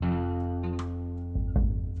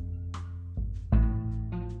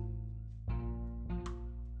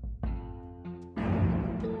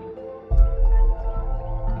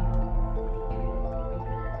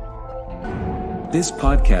This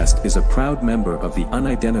podcast is a proud member of the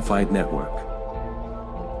Unidentified Network.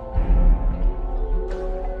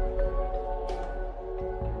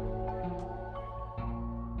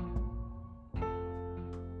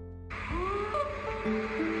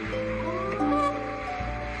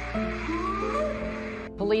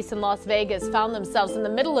 Police in Las Vegas found themselves in the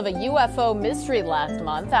middle of a UFO mystery last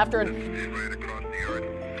month after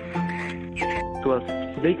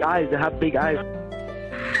big eyes. They have big eyes.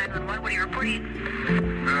 911, what are you reporting?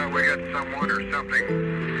 We got someone or something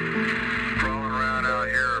crawling around out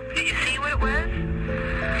here. Did you see what it was?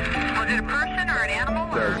 Was it a person or an animal?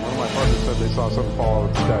 Yeah, one of my partners said they saw something fall out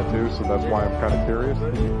of the sky too, so that's why I'm kind of curious.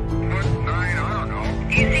 What? I don't know.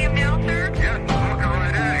 Do you see him now, sir? Yeah, I'm looking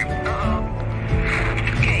right at him.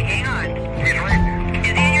 Okay, hang on. He's right.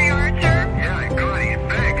 Is he in your yard, sir? Yeah, God, he's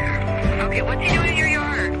big. Okay, what's he doing in your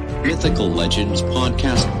yard? Mythical Legends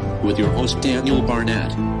Podcast with your host Daniel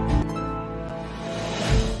Barnett.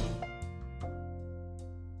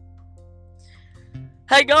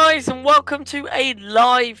 Hey guys, and welcome to a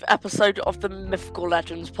live episode of the Mythical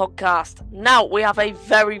Legends Podcast. Now, we have a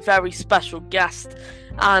very, very special guest,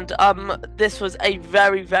 and this was a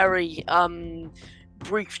very, very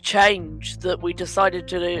brief change that we decided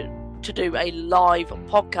to do a live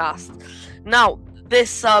podcast. Now,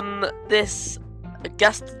 this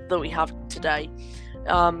guest that we have today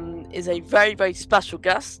is a very, very special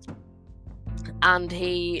guest, and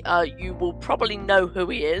he you will probably know who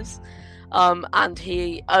he is. And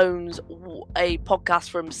he owns a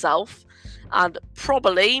podcast for himself, and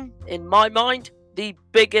probably, in my mind, the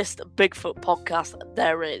biggest Bigfoot podcast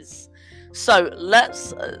there is. So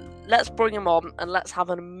let's bring him on and let's have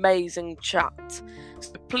an amazing chat.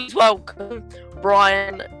 So please welcome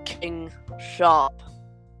Brian King Sharp.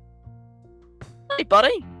 Hey,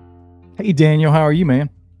 buddy. Hey, Daniel. How are you, man?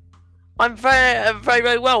 I'm very, very,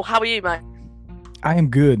 very well. How are you, mate? I am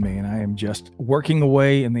good, man. I am just working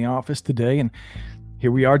away in the office today, and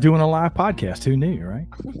here we are doing a live podcast. Who knew, right?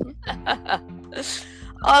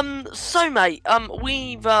 So, mate,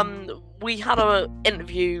 we had a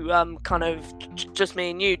interview, kind of just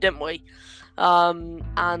me and you, didn't we? And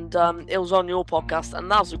it was on your podcast,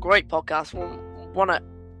 and that was a great podcast. Wasn't it?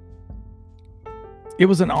 It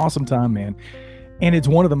was an awesome time, man. And it's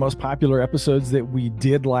one of the most popular episodes that we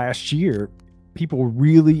did last year. People were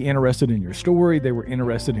really interested in your story. They were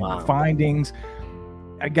interested in your findings.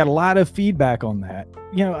 I got a lot of feedback on that.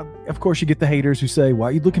 You know, of course, you get the haters who say, why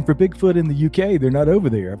are you looking for Bigfoot in the UK? They're not over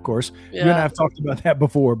there. Of course, you and I have talked about that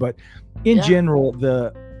before. But in general,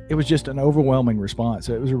 it was just an overwhelming response.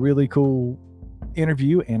 So it was a really cool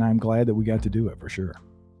interview, and I'm glad that we got to do it for sure.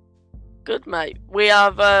 Good, mate. We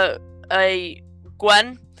have a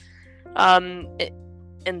Gwen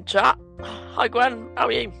in chat. Hi, Gwen. How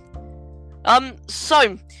are you?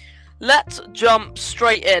 So let's jump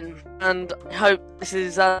straight in, and hope this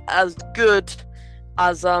is as good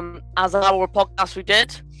as our podcast we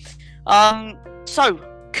did. So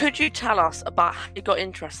could you tell us about how you got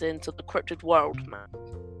interested into the cryptid world, man?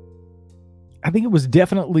 I think it was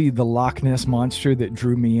definitely the Loch Ness monster that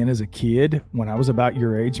drew me in as a kid when I was about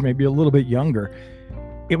your age, maybe a little bit younger.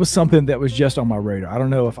 It was something that was just on my radar. I don't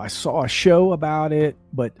know if I saw a show about it,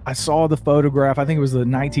 but I saw the photograph. I think it was the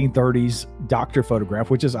 1930s doctor photograph,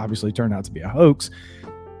 which has obviously turned out to be a hoax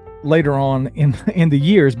later on in the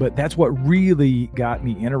years. But that's what really got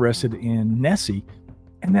me interested in Nessie.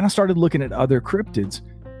 And then I started looking at other cryptids.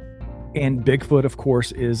 And Bigfoot, of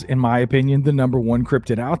course, is, in my opinion, the number one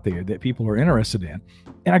cryptid out there that people are interested in.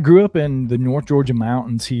 And I grew up in the North Georgia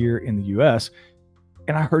mountains here in the U.S.,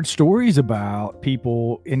 and I heard stories about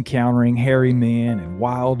people encountering hairy men and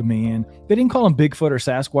wild men. They didn't call them Bigfoot or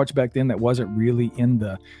Sasquatch back then. That wasn't really in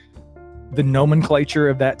the nomenclature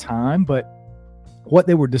of that time. But what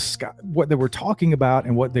they were talking about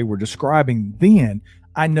and what they were describing then,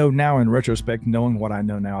 I know now in retrospect, knowing what I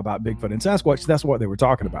know now about Bigfoot and Sasquatch, that's what they were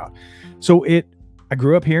talking about. So I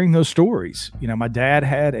grew up hearing those stories. You know, my dad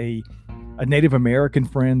had a Native American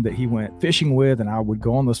friend that he went fishing with, and I would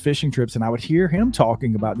go on those fishing trips, and I would hear him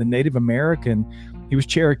talking about the Native American. He was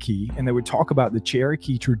Cherokee, and they would talk about the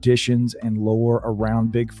Cherokee traditions and lore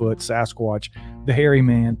around Bigfoot, Sasquatch, the hairy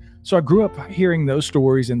man. So I grew up hearing those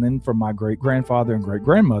stories, and then from my great-grandfather and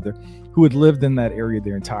great-grandmother, who had lived in that area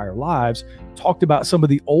their entire lives, talked about some of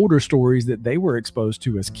the older stories that they were exposed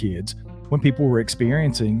to as kids when people were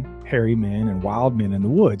experiencing hairy men and wild men in the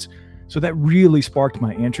woods. So that really sparked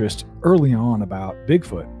my interest early on about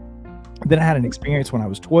Bigfoot. Then I had an experience when I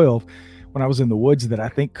was 12, when I was in the woods, that I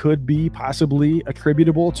think could be possibly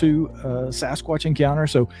attributable to a Sasquatch encounter.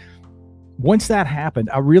 So once that happened,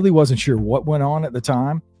 I really wasn't sure what went on at the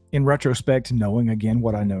time. in retrospect, knowing again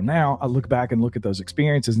what I know now, I look back and look at those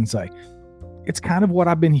experiences and say, it's kind of what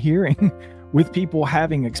I've been hearing with people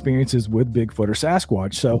having experiences with Bigfoot or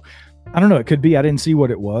Sasquatch. So I don't know, it could be I didn't see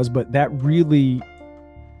what it was, but that really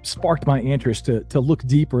sparked my interest to look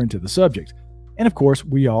deeper into the subject. And of course,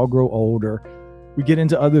 we all grow older. We get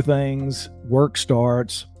into other things, work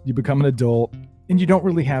starts, you become an adult, and you don't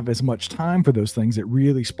really have as much time for those things that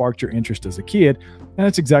really sparked your interest as a kid. And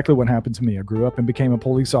that's exactly what happened to me. I grew up and became a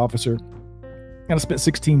police officer, and I spent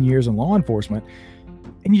 16 years in law enforcement.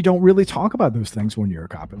 And you don't really talk about those things when you're a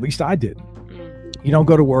cop. At least I didn't. You don't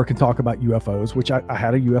go to work and talk about UFOs, which I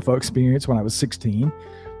had a UFO experience when I was 16.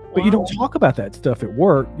 But you don't talk about that stuff at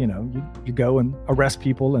work. You know, you go and arrest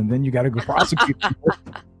people, and then you got to go prosecute people.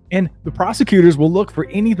 And the prosecutors will look for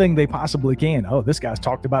anything they possibly can. Oh, this guy's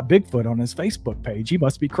talked about Bigfoot on his Facebook page. He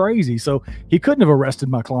must be crazy. So he couldn't have arrested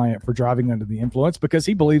my client for driving under the influence because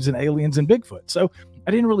he believes in aliens and Bigfoot. So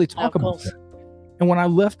I didn't really talk about that. And when I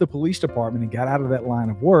left the police department and got out of that line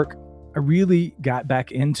of work, I really got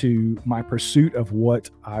back into my pursuit of what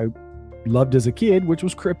I loved as a kid, which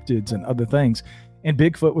was cryptids and other things. And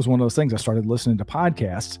Bigfoot was one of those things. I started listening to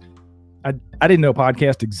podcasts. I didn't know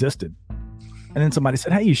podcast existed. And then somebody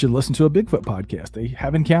said, hey, you should listen to a Bigfoot podcast. They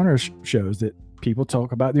have encounter shows that people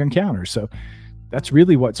talk about their encounters. So that's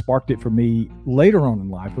really what sparked it for me later on in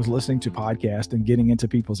life, was listening to podcasts and getting into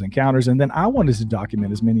people's encounters. And then I wanted to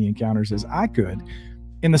document as many encounters as I could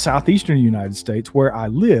in the southeastern United States where I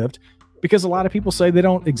lived, because a lot of people say they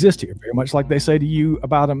don't exist here, very much like they say to you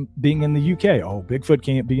about them being in the UK. Oh, Bigfoot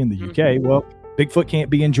can't be in the UK. Well, Bigfoot can't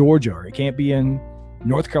be in Georgia, or it can't be in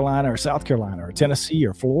North Carolina or South Carolina or Tennessee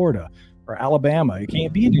or Florida or Alabama. It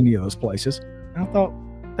can't be in any of those places. And I thought,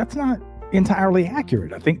 that's not entirely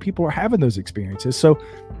accurate. I think people are having those experiences. So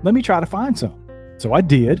let me try to find some. So I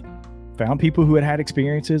did, found people who had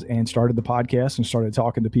experiences and started the podcast and started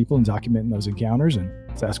talking to people and documenting those encounters. And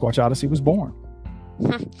Sasquatch Odyssey was born.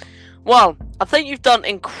 Well, I think you've done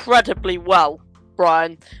incredibly well,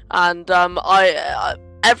 Brian. And I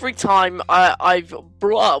every time I've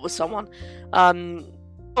brought up with someone,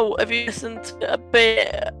 oh, have you listened to a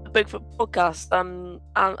Bigfoot podcast?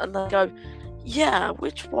 And they go, yeah,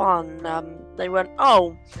 which one? They went,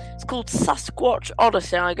 oh, it's called Sasquatch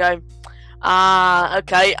Odyssey. And I go,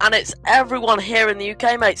 okay. And it's everyone here in the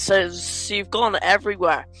UK, mate. So you've gone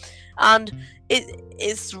everywhere, and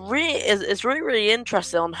it's really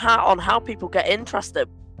interesting on how people get interested.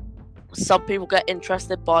 Some people get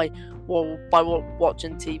interested by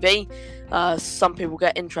watching TV. Some people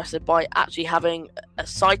get interested by actually having a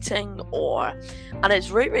sighting, and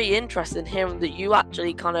it's really interesting hearing that you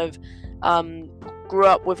actually kind of grew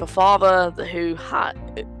up with a father who had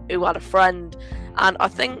a friend, and I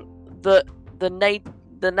think that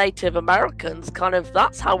the Native Americans kind of,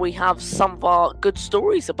 that's how we have some of our good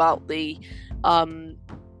stories about the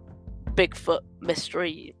Bigfoot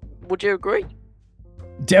mystery. Would you agree?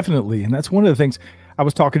 Definitely. And that's one of the things. I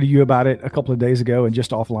was talking to you about it a couple of days ago and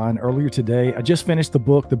just offline earlier today. I just finished the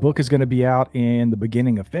book. The book is going to be out in the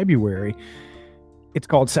beginning of February. It's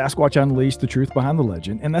called Sasquatch Unleashed: The Truth Behind the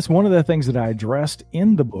Legend. And that's one of the things that I addressed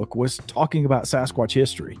in the book, was talking about Sasquatch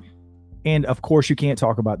history. And of course, you can't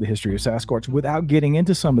talk about the history of Sasquatch without getting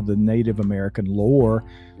into some of the Native American lore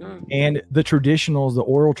and the traditionals, the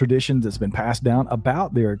oral traditions that's been passed down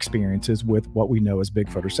about their experiences with what we know as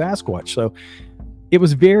Bigfoot or Sasquatch. So it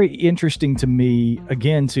was very interesting to me,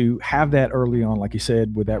 again, to have that early on, like you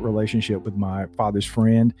said, with that relationship with my father's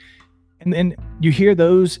friend. And then you hear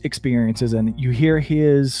those experiences and you hear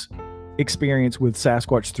his experience with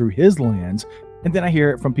Sasquatch through his lens. And then I hear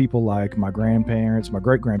it from people like my grandparents, my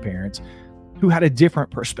great-grandparents, who had a different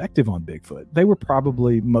perspective on Bigfoot. They were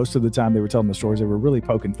probably, most of the time they were telling the stories, they were really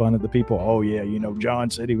poking fun at the people. Oh yeah, John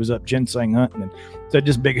said he was up ginseng hunting and said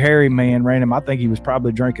this big hairy man ran him. I think he was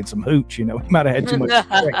probably drinking some hooch. He might have had too much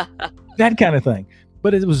that kind of thing.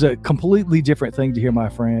 But it was a completely different thing to hear my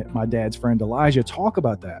dad's friend Elijah talk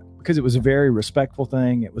about that, because it was a very respectful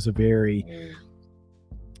thing. It was a very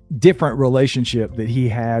different relationship that he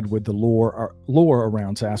had with the lore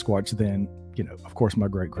around Sasquatch than, of course, my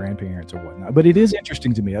great grandparents or whatnot. But it is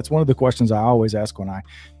interesting to me. That's one of the questions I always ask when I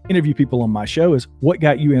interview people on my show, is what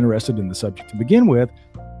got you interested in the subject to begin with?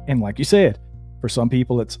 And like you said, for some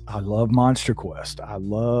people, it's, I love Monster Quest. I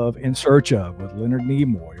love In Search Of with Leonard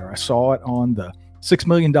Nimoy, or I saw it on the $6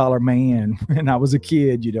 Million Man when I was a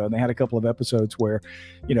kid, and they had a couple of episodes where,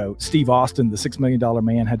 Steve Austin, the $6 Million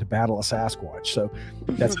Man, had to battle a Sasquatch. So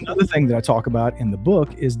that's another thing that I talk about in the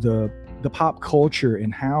book, is the pop culture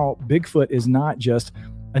and how Bigfoot is not just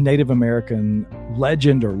a Native American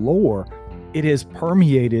legend or lore. It is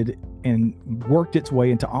permeated and worked its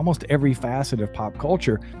way into almost every facet of pop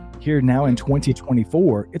culture. Here now in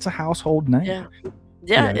 2024, it's a household name.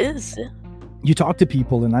 Yeah, it is. Yeah. You talk to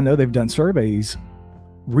people, and I know they've done surveys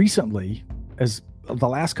recently, as the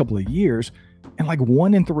last couple of years, and like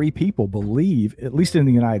 1 in 3 people believe, at least in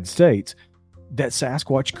the United States, that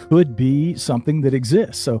Sasquatch could be something that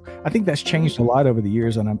exists. So I think that's changed a lot over the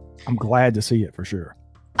years, and I'm glad to see it for sure.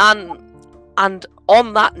 And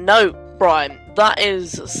on that note, Brian, that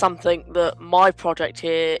is something that my project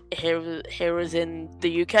here is in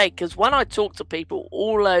the UK. Because when I talk to people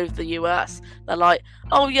all over the US, they're like,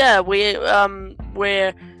 "Oh yeah,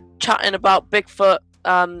 we're chatting about Bigfoot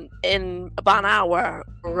in about an hour,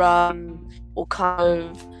 or kind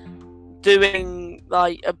of doing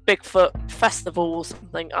like a Bigfoot festival or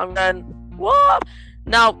something." I'm going, what?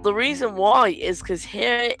 Now the reason why is because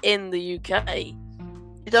here in the UK,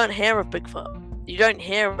 you don't hear of Bigfoot. You don't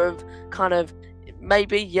hear of kind of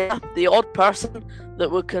maybe the odd person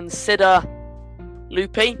that would consider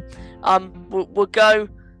loopy would go,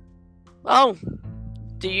 "Oh,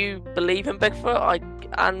 do you believe in Bigfoot?"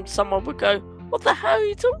 And someone would go, "What the hell are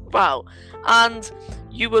you talking about?" And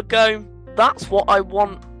you would go, "That's what I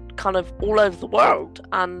want kind of all over the world,"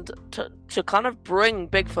 and to kind of bring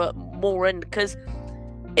Bigfoot more in, because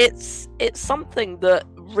it's something that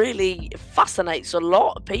really fascinates a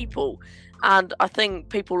lot of people. And I think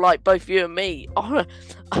people like both you and me,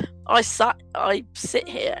 I sit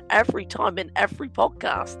here every time in every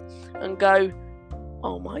podcast and go,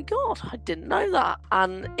 "Oh my God, I didn't know that."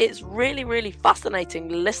 And it's really, really fascinating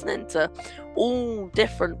listening to all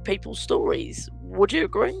different people's stories. Would you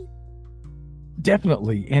agree?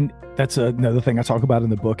 Definitely. And that's another thing I talk about in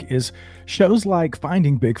the book is shows like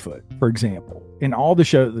Finding Bigfoot, for example. In all the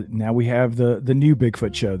shows, now we have the new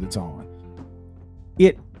Bigfoot show that's on.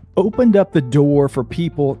 It opened up the door for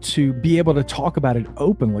people to be able to talk about it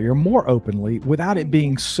openly, or more openly, without it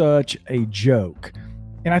being such a joke.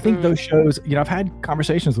 And I think those shows, I've had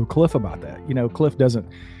conversations with Cliff about that. Cliff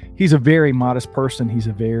he's a very modest person. He's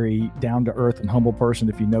a very down to earth and humble person.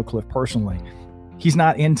 If you know Cliff personally, he's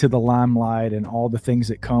not into the limelight and all the things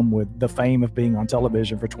that come with the fame of being on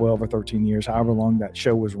television for 12 or 13 years, however long that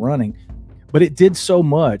show was running. But it did so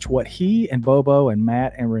much. What he and Bobo and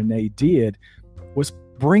Matt and Renee did was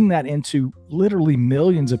bring that into literally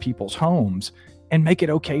millions of people's homes and make it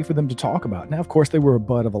okay for them to talk about. Now, of course, they were a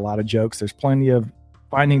butt of a lot of jokes. There's plenty of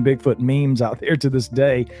Finding Bigfoot memes out there to this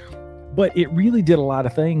day, but it really did a lot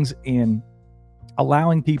of things in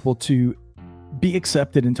allowing people to be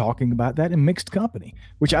accepted in talking about that in mixed company,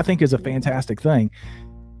 which I think is a fantastic thing.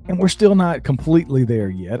 And we're still not completely there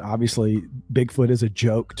yet. Obviously, Bigfoot is a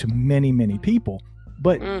joke to many, many people,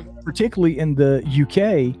 but particularly in the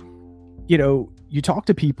UK, you talk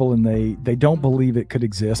to people and they don't believe it could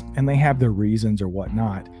exist, and they have their reasons or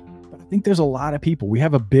whatnot. But I think there's a lot of people. We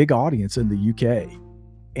have a big audience in the UK,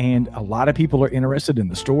 and a lot of people are interested in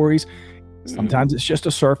the stories. Sometimes it's just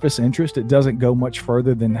a surface interest. It doesn't go much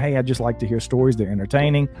further than, "Hey, I just like to hear stories. They're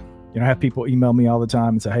entertaining." I have people email me all the time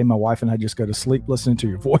and say, "Hey, my wife and I just go to sleep listening to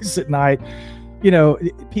your voice at night."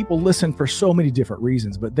 People listen for so many different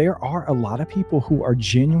reasons, but there are a lot of people who are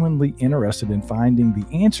genuinely interested in finding the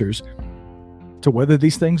answers to whether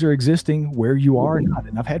these things are existing where you are or not.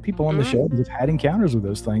 And I've had people on the show that have had encounters with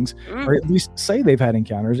those things, or at least say they've had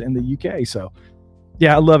encounters in the UK. So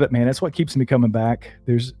yeah, I love it, man. That's what keeps me coming back.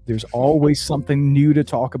 There's always something new to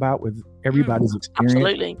talk about with everybody's experience.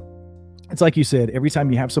 Absolutely. It's like you said, every time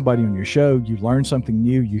you have somebody on your show, you learn something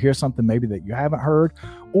new, you hear something maybe that you haven't heard.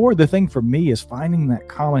 Or the thing for me is finding that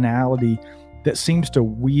commonality that seems to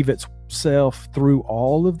weave itself through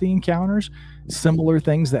all of the encounters, similar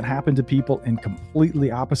things that happen to people in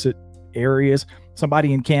completely opposite areas.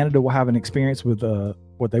 Somebody in Canada will have an experience with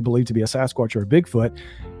what they believe to be a Sasquatch or a Bigfoot,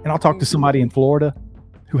 and I'll talk to somebody in Florida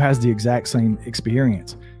who has the exact same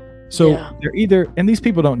experience. So they're either, and these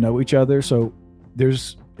people don't know each other, so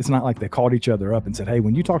it's not like they called each other up and said, "Hey,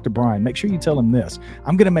 when you talk to Brian, make sure you tell him this.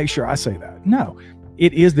 I'm going to make sure I say that." No,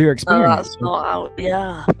 it is their experience. That's not out.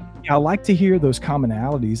 Yeah. I like to hear those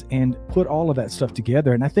commonalities and put all of that stuff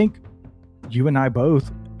together. And I think you and I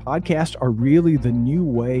both, podcasts are really the new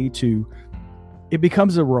way it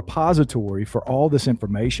becomes a repository for all this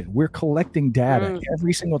information. We're collecting data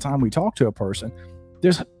every single time we talk to a person.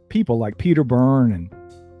 There's people like Peter Byrne and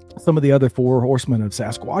some of the other 4 horsemen of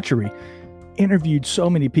Sasquatchery interviewed so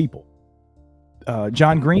many people.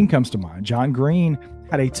 John Green comes to mind. John Green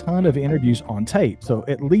had a ton of interviews on tape. So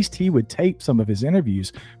at least he would tape some of his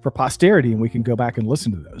interviews for posterity, and we can go back and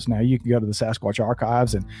listen to those. Now you can go to the Sasquatch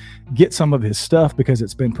archives and get some of his stuff because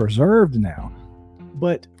it's been preserved now.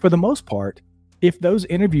 But for the most part, if those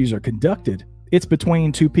interviews are conducted, it's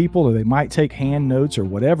between two people, or they might take hand notes or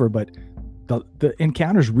whatever, but the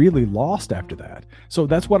encounter's really lost after that. So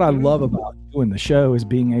that's what I love about doing the show, is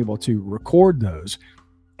being able to record those,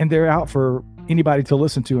 and they're out for anybody to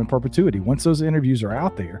listen to in perpetuity. Once those interviews are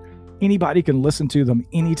out there, anybody can listen to them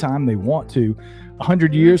anytime they want to.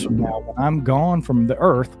 100 years from now, when I'm gone from the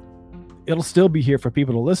earth, it'll still be here for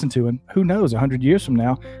people to listen to. And who knows, 100 years from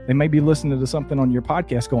now, they may be listening to something on your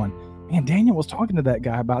podcast going, man, Daniel was talking to that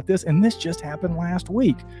guy about this, and this just happened last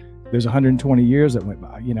week. There's 120 years that went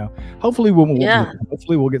by, hopefully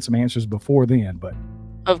we'll get some answers before then, but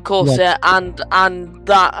of course, yeah. And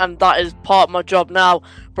that is part of my job now,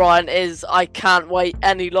 Brian, is I can't wait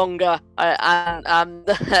any longer.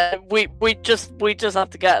 We just have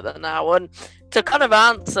to get there now. And to kind of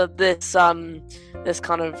answer this this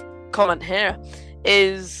kind of comment here,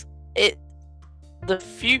 is it the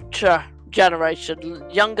future generation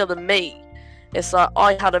younger than me? It's like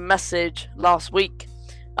I had a message last week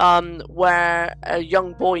where a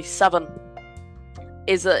young boy, 7,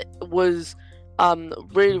 was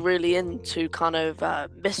really into kind of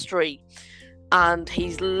mystery, and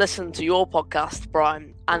he's listened to your podcast,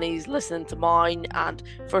 Brian, and he's listening to mine, and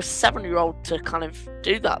for a 7-year-old to kind of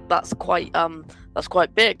do that's quite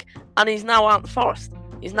big. And he's now out in the forest,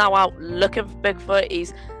 he's now out looking for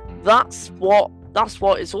Bigfoot. That's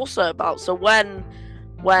what it's also about. So when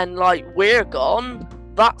like we're gone,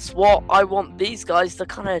 that's what I want these guys to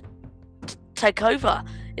kind of take over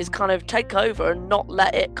and not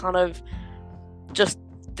let it kind of just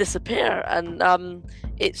disappear. And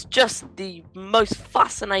it's just the most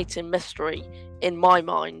fascinating mystery in my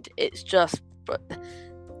mind. It's just,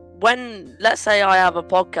 when, let's say I have a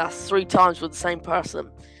podcast 3 times with the same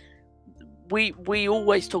person, we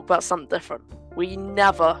always talk about something different. We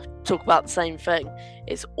never talk about the same thing.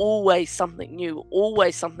 It's always something new,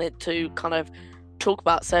 always something to kind of talk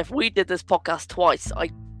about. So if we did this podcast twice, I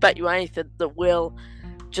bet you anything that we'll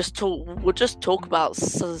just talk about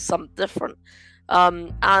something different.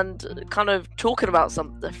 And kind of talking about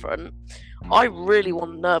something different, I really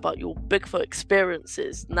want to know about your Bigfoot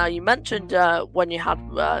experiences. Now, you mentioned when you had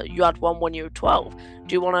one when you were 12.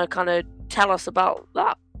 Do you want to kind of tell us about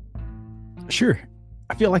that? Sure.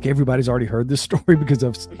 I feel like everybody's already heard this story because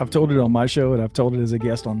I've told it on my show, and I've told it as a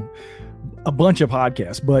guest on a bunch of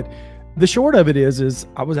podcasts. But the short of it is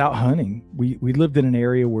I was out hunting. We lived in an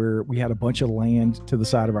area where we had a bunch of land to the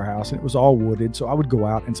side of our house, and it was all wooded. So I would go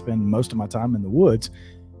out and spend most of my time in the woods.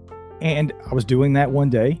 And I was doing that one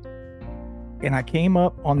day, and I came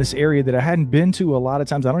up on this area that I hadn't been to a lot of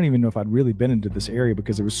times. I don't even know if I'd really been into this area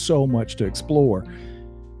because there was so much to explore.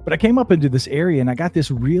 But I came up into this area, and I got this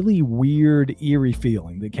really weird, eerie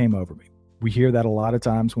feeling that came over me. We hear that a lot of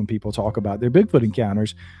times when people talk about their Bigfoot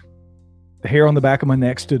encounters. The hair on the back of my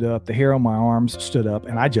neck stood up, the hair on my arms stood up,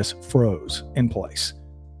 and I just froze in place.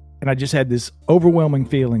 And I just had this overwhelming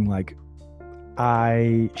feeling like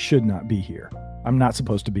I should not be here. I'm not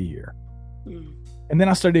supposed to be here. And then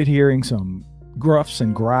I started hearing some gruffs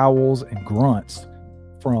and growls and grunts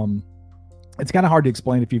from, it's kind of hard to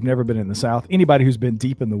explain if you've never been in the South. Anybody who's been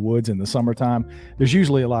deep in the woods in the summertime, there's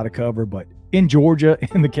usually a lot of cover, but in Georgia,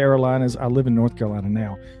 in the Carolinas, I live in North Carolina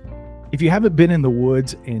now. If you haven't been in the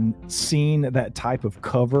woods and seen that type of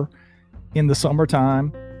cover in the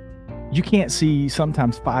summertime, you can't see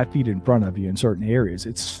sometimes 5 feet in front of you in certain areas.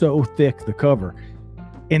 It's so thick, the cover.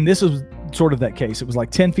 And this was sort of that case. It was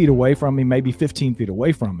like 10 feet away from me, maybe 15 feet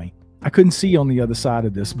away from me. I couldn't see on the other side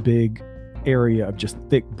of this big area of just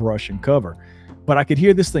thick brush and cover. But I could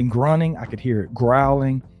hear this thing grunting. I could hear it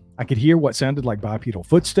growling. I could hear what sounded like bipedal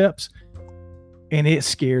footsteps. And it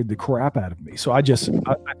scared the crap out of me. So I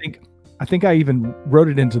think I even wrote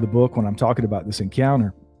it into the book when I'm talking about this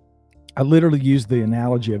encounter. I literally used the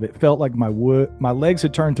analogy of it felt like my legs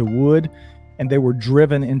had turned to wood and they were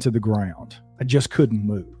driven into the ground. I just couldn't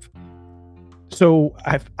move. So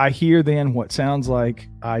I hear then what sounds like,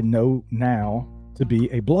 I know now, to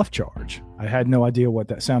be a bluff charge. I had no idea what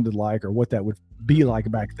that sounded like or what that would be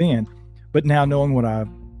like back then. But now, knowing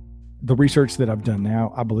the research that I've done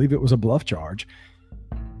now, I believe it was a bluff charge.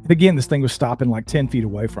 And again, this thing was stopping like 10 feet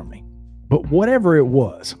away from me. But whatever it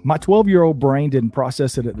was, my 12-year-old brain didn't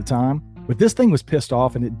process it at the time, but this thing was pissed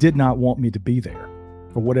off and it did not want me to be there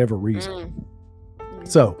for whatever reason.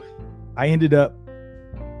 So I ended up,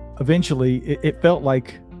 eventually, it felt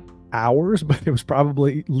like hours, but it was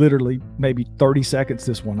probably literally maybe 30 seconds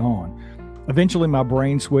this went on. Eventually, my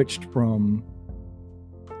brain switched from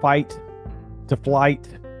fight to flight,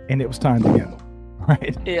 and it was time to go.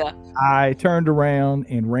 Right? Yeah. I turned around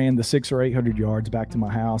and ran the 600 or 800 yards back to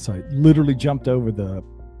my house. I literally jumped over the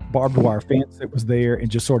barbed wire fence that was there and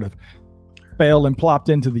just sort of fell and plopped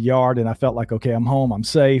into the yard, and I felt like, okay, I'm home, I'm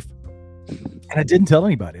safe. And I didn't tell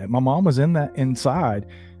anybody. My mom was inside.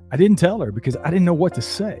 I didn't tell her because I didn't know what to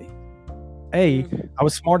say. I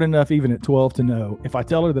was smart enough even at 12 to know if I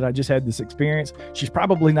tell her that I just had this experience, she's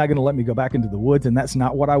probably not going to let me go back into the woods. And that's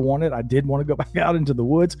not what I wanted. I did want to go back out into the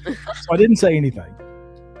woods. So I didn't say anything.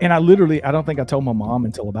 And I don't think I told my mom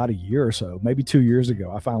until about a year or so, maybe 2 years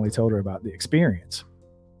ago. I finally told her about the experience.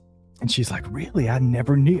 And she's like, really? I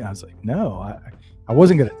never knew. I was like, no, I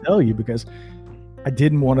wasn't going to tell you because I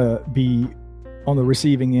didn't want to be on the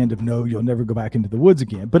receiving end of, no, you'll never go back into the woods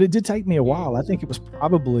again. But it did take me a while. I think it was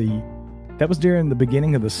that was during the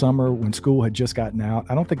beginning of the summer when school had just gotten out.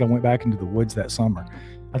 I don't think I went back into the woods that summer.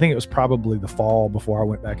 I think it was probably the fall before I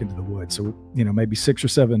went back into the woods. So, maybe 6 or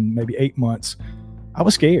 7, maybe 8 months. I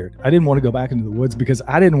was scared. I didn't want to go back into the woods because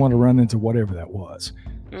I didn't want to run into whatever that was.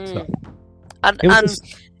 So,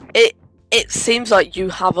 it seems like you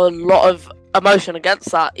have a lot of emotion against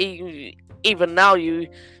that. Even now, you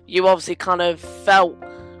obviously kind of felt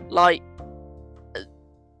like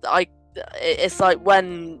it's like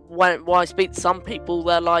when I speak to some people,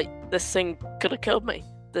 they're like, this thing could have killed me.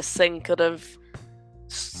 This thing could have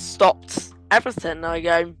stopped everything. And I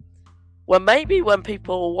go, well, maybe when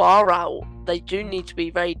people are out, they do need to be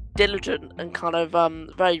very diligent and kind of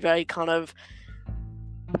very, very kind of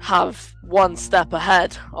have one step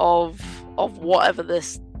ahead of whatever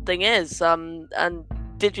this thing is. And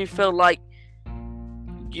did you feel like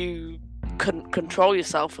you couldn't control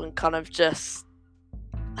yourself and kind of just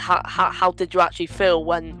how did you actually feel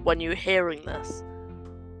when you were hearing this?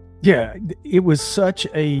 Yeah, it was such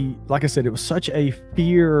a, like I said, it was such a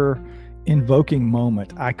fear invoking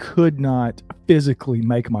moment. I could not physically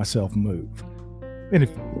make myself move. And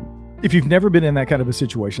if you've never been in that kind of a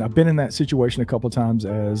situation, I've been in that situation a couple of times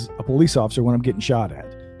as a police officer when I'm getting shot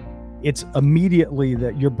at. It's immediately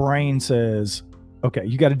that your brain says, okay,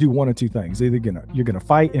 you got to do one of two things. Either you're gonna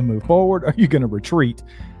fight and move forward, or you're gonna retreat.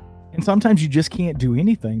 And sometimes you just can't do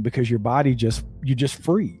anything because your body you just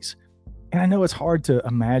freeze. And I know it's hard to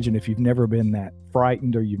imagine if you've never been that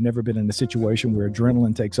frightened or you've never been in a situation where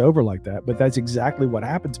adrenaline takes over like that, but that's exactly what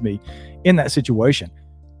happened to me in that situation.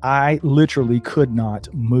 I literally could not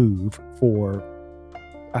move for,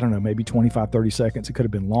 I don't know, maybe 25, 30 seconds. It could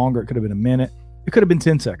have been longer. It could have been a minute. It could have been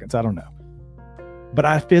 10 seconds. I don't know. But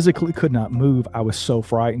I physically could not move. I was so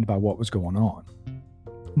frightened by what was going on.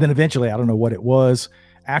 Then eventually, I don't know what it was.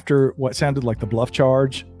 After what sounded like the bluff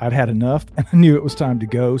charge, I'd had enough and I knew it was time to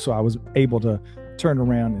go. So I was able to turn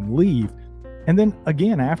around and leave. And then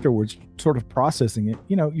again, afterwards, sort of processing it,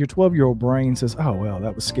 your 12-year-old brain says, oh, well,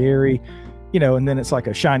 that was scary, and then it's like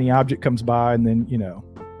a shiny object comes by. And then,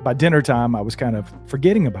 by dinner time, I was kind of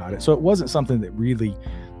forgetting about it. So it wasn't something that really,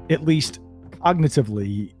 at least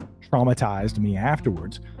cognitively, traumatized me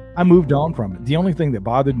afterwards. I moved on from it. The only thing that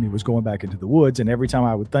bothered me was going back into the woods. And every time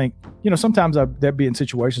I would think, sometimes there'd be in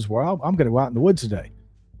situations where I'm going to go out in the woods today.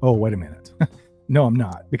 Oh, wait a minute. No, I'm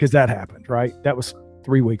not, because that happened, right? That was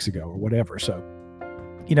 3 weeks ago or whatever. So,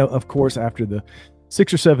 of course, after the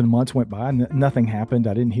 6 or 7 months went by, nothing happened.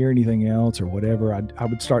 I didn't hear anything else or whatever. I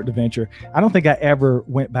would start to venture. I don't think I ever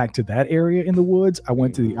went back to that area in the woods. I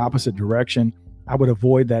went to the opposite direction. I would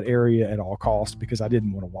avoid that area at all costs because I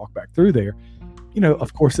didn't want to walk back through there.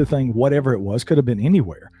 Of course, the thing, whatever it was, could have been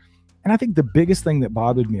anywhere. And I think the biggest thing that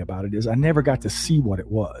bothered me about it is I never got to see what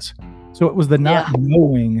it was. So it was the not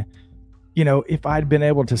knowing, if I'd been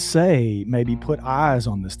able to say, maybe put eyes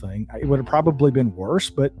on this thing, it would have probably been worse.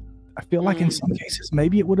 But I feel like in some cases,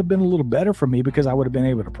 maybe it would have been a little better for me because I would have been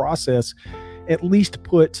able to process, at least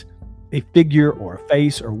put a figure or a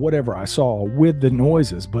face or whatever I saw with the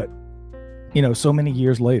noises. But, so many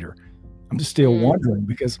years later, I'm just still wondering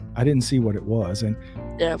because I didn't see what it was. And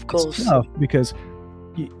yeah, of course, it's tough because,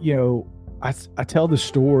 I tell the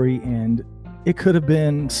story and it could have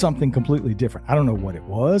been something completely different. I don't know what it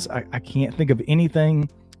was. I can't think of anything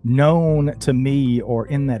known to me or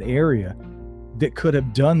in that area that could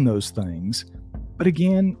have done those things. But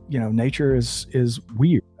again, nature is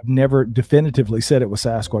weird. I've never definitively said it was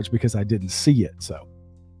Sasquatch because I didn't see it. So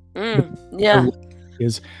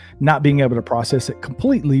is not being able to process it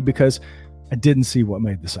completely because I didn't see what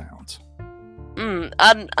made the sounds.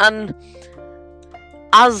 And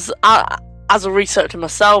as a researcher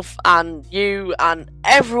myself, and you and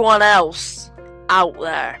everyone else out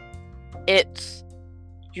there,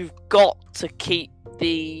 you've got to keep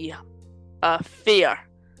the fear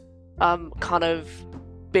kind of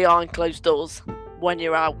behind closed doors when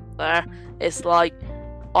you're out there. It's like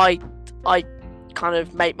I kind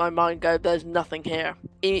of make my mind go, there's nothing here,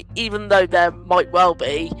 even though there might well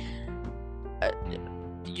be.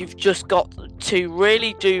 You've just got to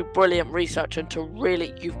really do brilliant research and to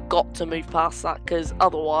really, you've got to move past that, because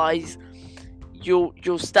otherwise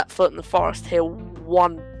you'll step foot in the forest, hear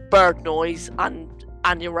one bird noise and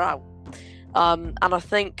you're out. And I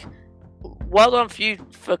think well done for you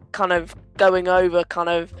for kind of going over kind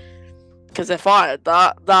of, because if I had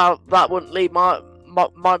that wouldn't leave my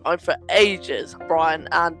mind for ages, Brian.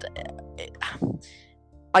 And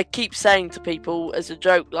I keep saying to people as a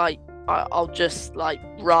joke, like, I'll just like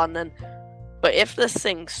run, but if this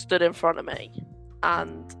thing stood in front of me,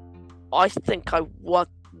 and I think I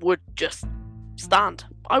would just stand.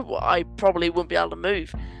 I probably wouldn't be able to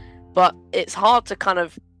move. But it's hard to kind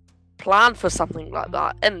of plan for something like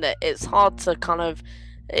that, isn't it? It's hard to kind of,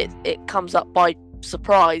 it comes up by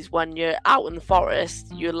surprise when you're out in the forest.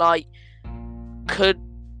 You're like, could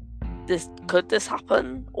this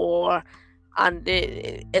happen? And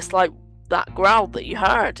it's like that growl that you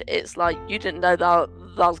heard. It's like you didn't know that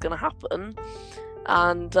was going to happen.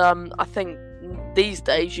 And I think these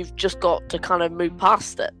days you've just got to kind of move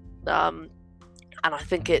past it. And I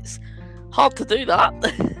think it's hard to do that.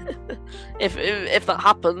 if that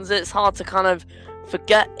happens, it's hard to kind of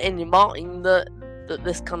forget in your mind that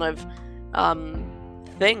this kind of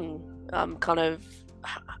thing kind of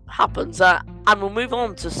happens. And we'll move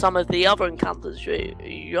on to some of the other encounters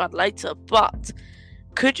you had later. But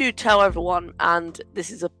could you tell everyone, and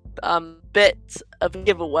this is a bit of a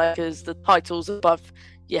giveaway because the title's above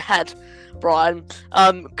your head, Brian,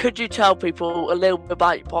 could you tell people a little bit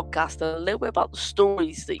about your podcast and a little bit about the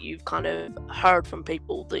stories that you've kind of heard from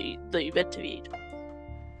people that you've interviewed?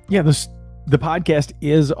 Yeah, the podcast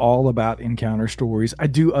is all about encounter stories. I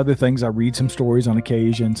do other things. I read some stories on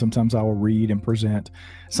occasion. Sometimes I will read and present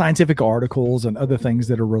scientific articles and other things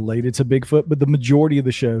that are related to Bigfoot. But the majority of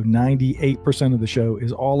the show, 98% of the show,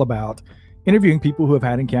 is all about interviewing people who have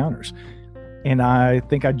had encounters. And I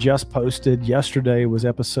think I just posted yesterday was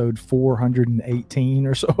episode 418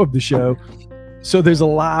 or so of the show. So there's a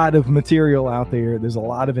lot of material out there. There's a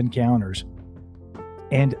lot of encounters.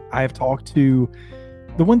 And I've talked to,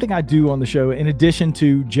 the one thing I do on the show, in addition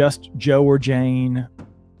to just Joe or Jane,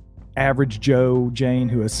 average Joe, Jane,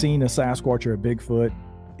 who has seen a Sasquatch or a Bigfoot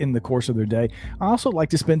in the course of their day, I also like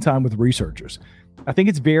to spend time with researchers. I think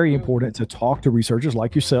it's very important to talk to researchers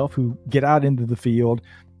like yourself who get out into the field,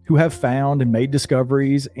 who have found and made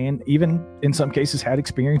discoveries, and even in some cases had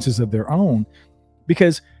experiences of their own,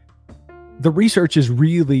 because the research is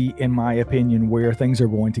really, in my opinion, where things are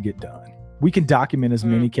going to get done. We can document as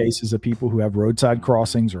many cases of people who have roadside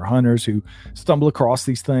crossings or hunters who stumble across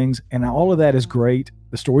these things, and all of that is great.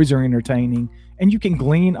 The stories are entertaining, and you can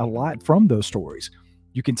glean a lot from those stories.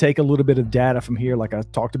 You can take a little bit of data from here, like I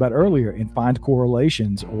talked about earlier, and find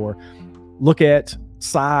correlations, or look at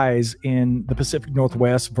size in the Pacific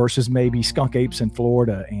Northwest versus maybe skunk apes in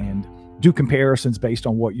Florida, and do comparisons based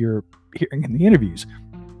on what you're hearing in the interviews.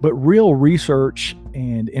 But real research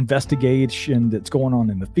and investigation that's going on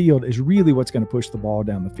in the field is really what's going to push the ball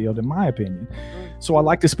down the field, in my opinion. So I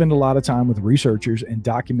like to spend a lot of time with researchers and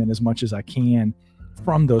document as much as I can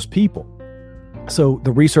from those people. So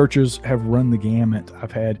the researchers have run the gamut.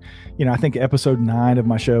 I've had, I think episode 9 of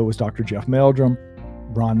my show was Dr. Jeff Meldrum,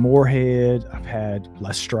 Ron Moorhead. I've had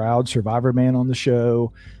Les Stroud, Survivor Man, on the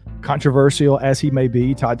show. Controversial as he may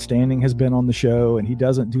be, Todd Standing has been on the show, and he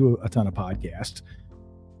doesn't do a ton of podcasts.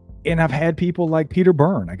 And I've had people like Peter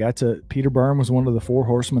Byrne. Peter Byrne was one of the 4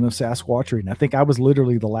 horsemen of Sasquatchery, and I think I was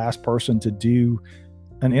literally the last person to do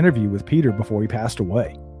an interview with Peter before he passed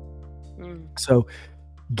away. So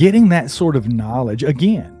getting that sort of knowledge,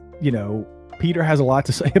 again, Peter has a lot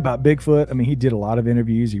to say about Bigfoot. I mean, he did a lot of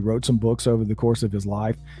interviews. He wrote some books over the course of his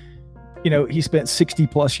life. He spent 60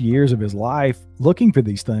 plus years of his life looking for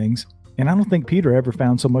these things. And I don't think Peter ever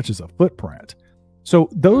found so much as a footprint. So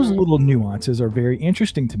those little nuances are very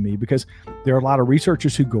interesting to me, because there are a lot of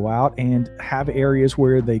researchers who go out and have areas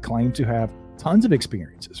where they claim to have tons of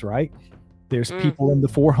experiences, right? There's people in the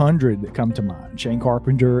 400 that come to mind, Shane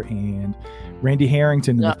Carpenter and Randy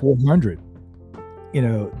Harrington in the 400.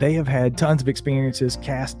 They have had tons of experiences,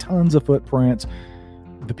 cast tons of footprints.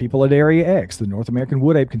 The people at Area X, the North American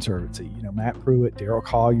Wood Ape Conservancy, Matt Pruitt, Daryl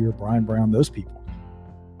Collier, Brian Brown, those people.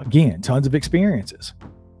 Again, tons of experiences.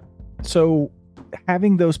 So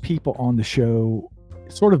having those people on the show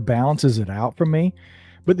sort of balances it out for me.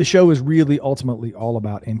 But the show is really ultimately all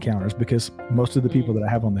about encounters, because most of the people that I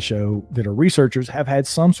have on the show that are researchers have had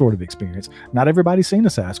some sort of experience. Not everybody's seen a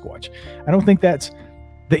Sasquatch. I don't think that's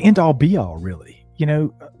the end all be all, really.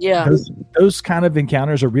 Those kind of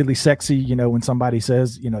encounters are really sexy. When somebody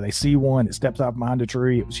says, they see one, it steps out behind a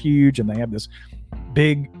tree, it was huge, and they have this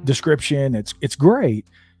big description. It's great.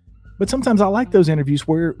 But sometimes I like those interviews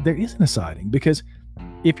where there isn't a sighting, because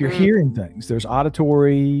if you're hearing things, there's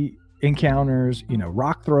auditory encounters,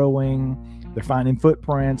 rock throwing, they're finding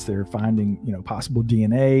footprints, they're finding, possible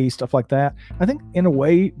DNA, stuff like that. I think in a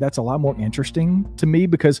way that's a lot more interesting to me,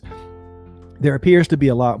 because there appears to be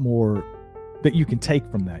a lot more that you can take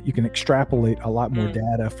from that. You can extrapolate a lot more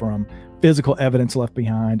data from physical evidence left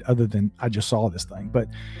behind, other than I just saw this thing. But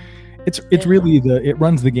it's really it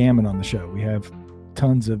runs the gamut on the show. We have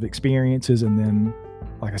tons of experiences, and then,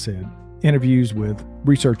 like I said, interviews with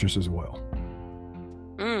researchers as well.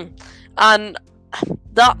 And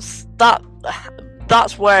that's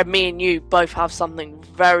where me and you both have something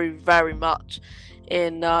very, very much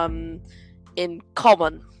in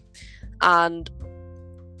common, and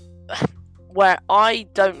where I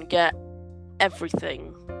don't get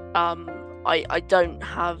everything. I don't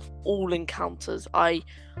have all encounters. I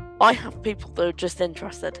have people that are just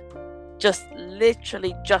interested, just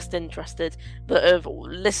literally just interested, that have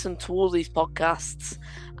listened to all these podcasts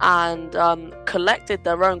and collected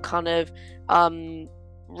their own kind of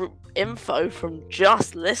info from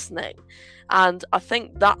just listening. And I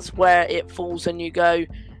think that's where it falls, and you go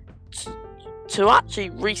to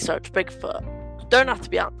actually research Bigfoot. You don't have to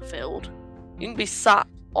be out in the field. You can be sat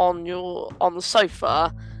on the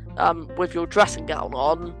sofa with your dressing gown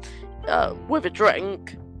on, with a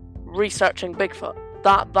drink, researching Bigfoot.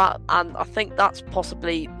 And I think that's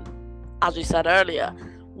possibly, as you said earlier,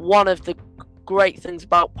 one of the great things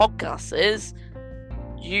about podcasts is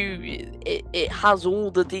it has all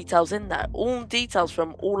the details in there, all details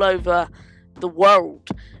from all over the world,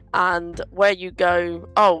 and where you go,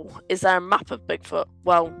 oh, is there a map of Bigfoot?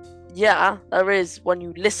 Well, yeah, there is. When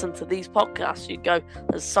you listen to these podcasts, you go,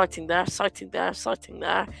 there's sighting there, sighting there, sighting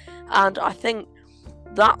there. And I think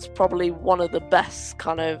that's probably one of the best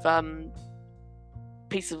kind of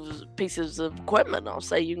pieces of equipment I'll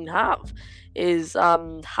say you can have, is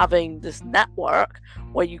having this network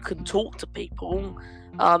where you can talk to people,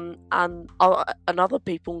 and other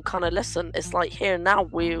people kind of listen. It's like here and now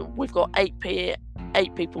we've got eight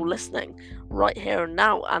people listening right here and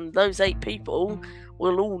now, and those 8 people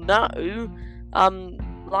will all know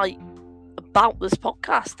like about this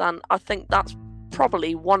podcast. And I think that's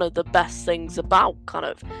probably one of the best things about kind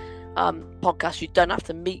of podcasts. You don't have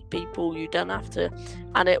to meet people, you don't have to,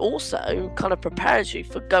 and it also kind of prepares you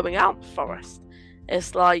for going out in the forest.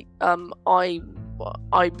 It's like I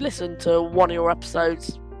listened to one of your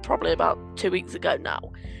episodes probably about 2 weeks ago now,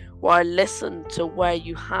 where I listened to where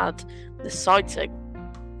you had the sighting,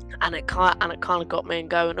 and it kind of got me and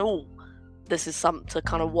going, oh, this is something to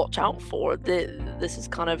kind of watch out for. This is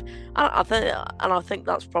kind of, I think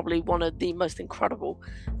that's probably one of the most incredible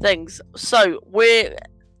things. So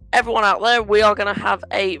everyone out there, we are going to have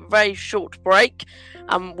a very short break,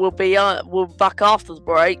 and we'll be back after the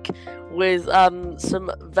break with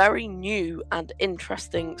some very new and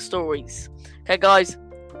interesting stories. Okay, guys,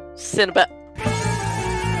 see you in a bit.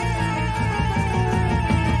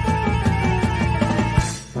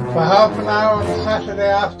 For half an hour on Saturday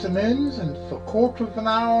afternoons and for a quarter of an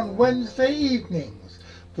hour on Wednesday evenings,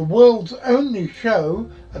 the world's only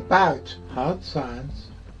show about hard science,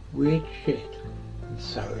 weird shit, and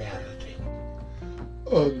surreality.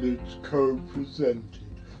 And it's co-presented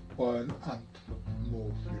by an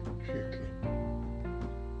anthropomorphic chicken.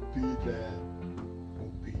 Be there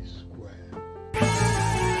or be square.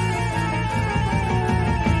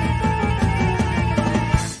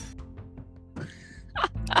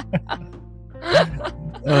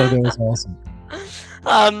 Oh, that was awesome.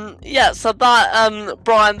 So that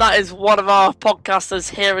Brian, that is one of our podcasters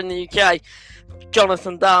here in the UK,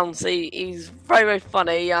 Jonathan Downs. He's very, very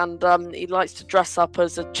funny, and he likes to dress up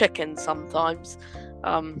as a chicken sometimes.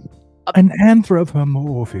 An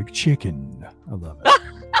anthropomorphic chicken. I love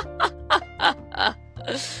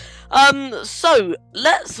it. So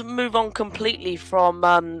let's move on completely from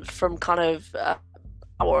kind of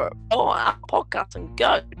our podcast and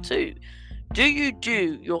go to, do you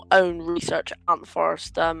do your own research out in the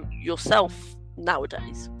forest yourself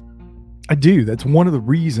nowadays? I do. That's one of the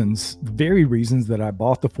very reasons that I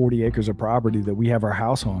bought the 40 acres of property that we have our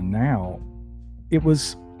house on now.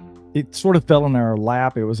 It sort of fell in our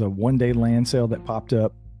lap. It was a one-day land sale that popped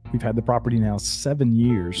up. We've had the property now 7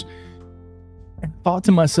 years. And I thought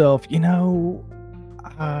to myself,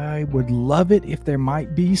 I would love it if there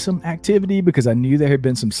might be some activity, because I knew there had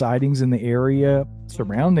been some sightings in the area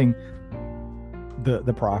surrounding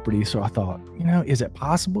the property. So I thought, is it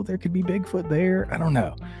possible there could be Bigfoot there? I don't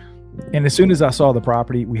know. And as soon as I saw the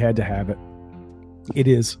property, we had to have it. It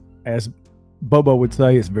is, as Bobo would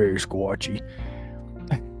say, it's very squatchy.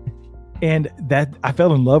 And that I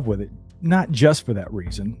fell in love with it, not just for that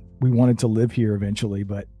reason. we wanted to live here eventually.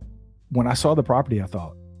 But when I saw the property, I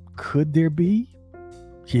thought, could there be?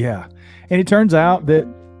 Yeah. And it turns out that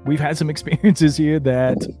we've had some experiences here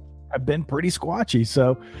that have been pretty squatchy.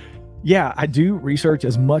 So yeah, I do research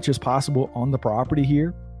as much as possible on the property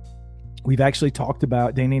here. We've actually talked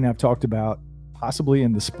about, Danny and I've talked about possibly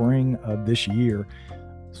in the spring of this year,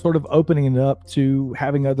 sort of opening it up to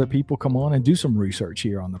having other people come on and do some research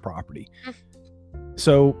here on the property.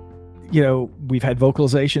 So, you know, we've had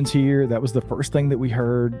vocalizations here. That was the first thing that we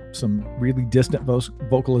heard, some really distant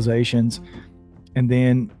vocalizations. And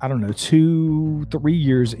then, I don't know, 2-3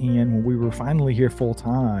 years in, when we were finally here full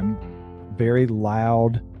time, very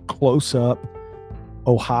loud, close up,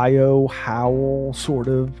 Ohio howl sort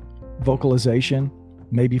of vocalization,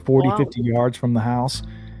 maybe 40-50 yards from the house,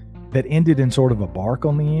 that ended in sort of a bark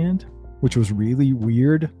on the end, which was really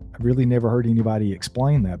weird. I've really never heard anybody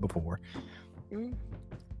explain that before.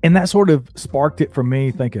 And that sort of sparked it for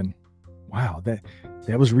me, thinking, wow, that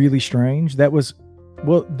was really strange. That was,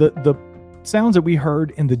 well, the sounds that we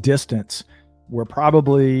heard in the distance were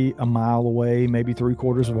probably a mile away, maybe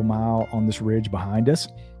 3/4 of a mile on this ridge behind us.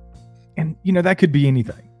 And, you know, that could be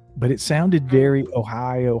anything, but it sounded very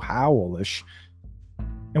Ohio howl-ish.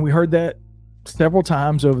 And we heard that several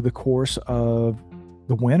times over the course of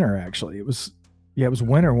the winter, actually. It was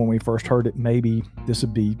winter when we first heard it. Maybe this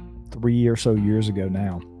would be 3 or so years ago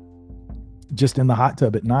now. Just in the hot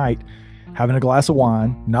tub at night, having a glass of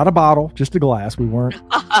wine, not a bottle, just a glass. We weren't,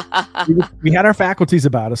 we had our faculties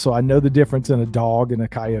about us. So I know the difference in a dog and a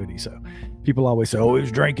coyote. So people always say, oh, he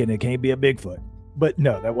was drinking, it can't be a Bigfoot. But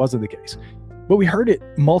no, that wasn't the case. But we heard it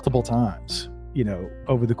multiple times, you know,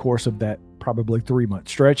 over the course of that probably 3-month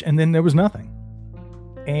stretch. And then there was nothing.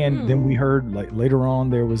 And then we heard, like, later on,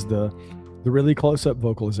 there was the really close up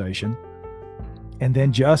vocalization. And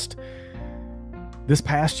then just this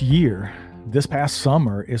past year, this past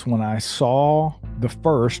summer, is when I saw the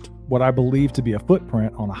first, what I believe to be a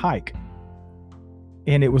footprint on a hike.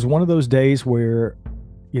 And it was one of those days where,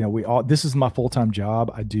 you know, this is my full-time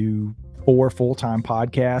job. I do 4 full-time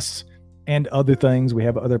podcasts and other things. We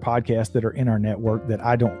have other podcasts that are in our network that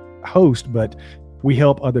I don't host, but we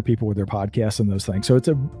help other people with their podcasts and those things. So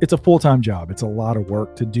it's a full-time job. It's a lot of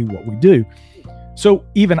work to do what we do. So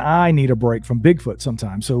even I need a break from Bigfoot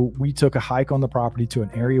sometimes. So we took a hike on the property to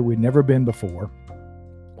an area we'd never been before,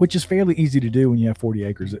 which is fairly easy to do when you have 40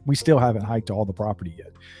 acres. We still haven't hiked all the property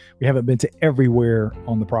yet. We haven't been to everywhere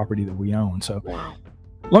on the property that we own. So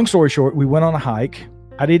long story short, we went on a hike.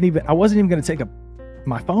 I wasn't even going to take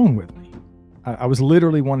my phone with me. I was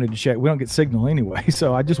literally wanted to check. We don't get signal anyway.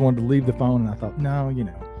 So I just wanted to leave the phone, and I thought, no, you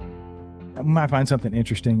know, I might find something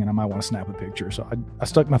interesting and I might want to snap a picture. So I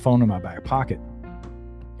stuck my phone in my back pocket.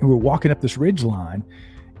 And we were walking up this ridge line,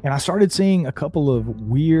 and I started seeing a couple of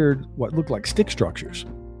weird, what looked like stick structures,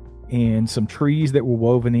 and some trees that were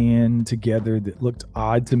woven in together that looked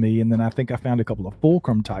odd to me. And then I think I found a couple of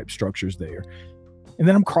fulcrum type structures there. And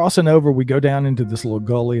then I'm crossing over, we go down into this little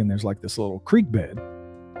gully, and there's like this little creek bed.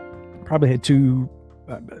 Probably had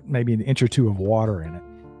maybe an inch or two of water in it.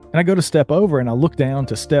 And I go to step over, and I look down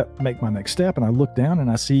to make my next step. And I look down and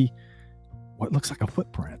I see what looks like a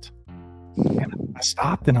footprint. And I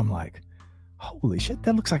stopped, and I'm like, holy shit,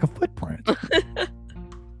 that looks like a footprint.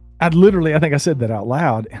 I think I said that out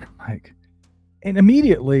loud, and I'm like, and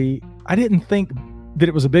immediately I didn't think that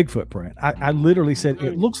it was a big footprint. I literally said,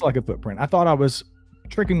 it looks like a footprint. I thought I was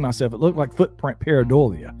tricking myself. It looked like footprint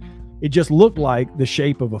pareidolia. It just looked like the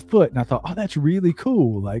shape of a foot. And I thought, oh, that's really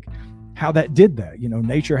cool. Like how that did that. You know,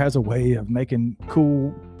 nature has a way of making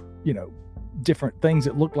cool, you know, different things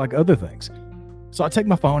that look like other things. So I take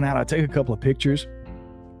my phone out, I take a couple of pictures.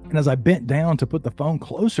 And as I bent down to put the phone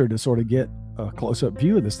closer to sort of get a close-up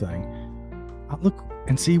view of this thing, I look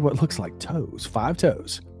and see what looks like toes, 5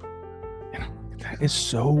 toes. And I'm like, that is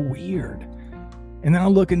so weird. And then I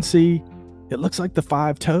look and see, it looks like the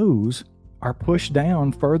 5 toes are pushed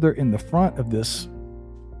down further in the front of this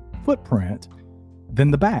footprint than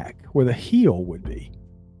the back, where the heel would be.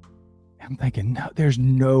 I'm thinking, no, there's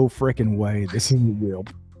no freaking way this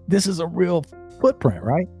is a real footprint,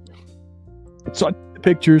 right? So I take the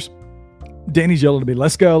pictures. Danny's yelling at me,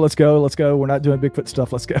 let's go. We're not doing Bigfoot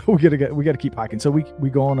stuff. Let's go. We gotta keep hiking. So we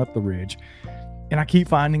go on up the ridge, and I keep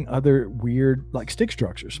finding other weird, like, stick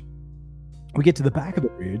structures. We get to the back of the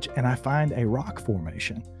ridge, and I find a rock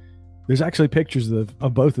formation. There's actually pictures of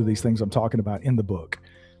both of these things I'm talking about in the book.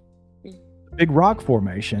 A big rock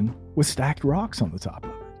formation with stacked rocks on the top of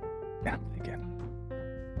it. And I'm thinking,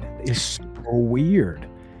 that is so weird.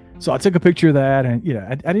 So I took a picture of that, and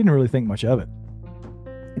I didn't really think much of it.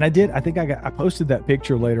 And I think I posted that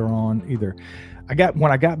picture later on. Either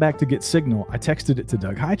when I got back to get signal, I texted it to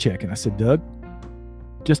Doug Highcheck and I said, Doug,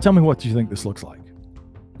 just tell me what you think this looks like.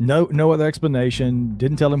 No other explanation.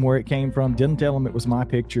 Didn't tell him where it came from. Didn't tell him it was my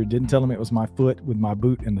picture. Didn't tell him it was my foot with my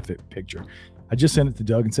boot in the picture. I just sent it to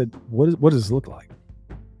Doug and said, what does this look like?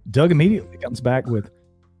 Doug immediately comes back with,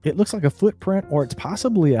 it looks like a footprint or it's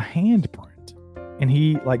possibly a handprint. And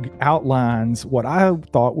he like outlines what I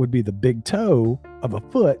thought would be the big toe of a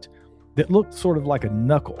foot that looked sort of like a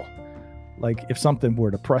knuckle. Like if something were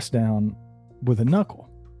to press down with a knuckle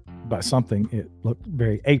by something, it looked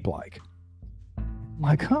very ape-like.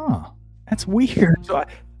 Like, that's weird. So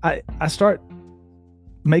I start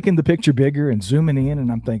making the picture bigger and zooming in,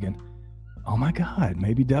 and I'm thinking, oh my God,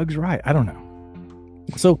 maybe Doug's right. I don't know.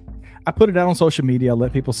 So I put it out on social media. I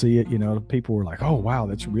let people see it. You know, people were like, oh, wow,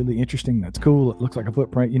 that's really interesting. That's cool. It looks like a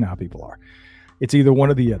footprint. You know how people are. It's either one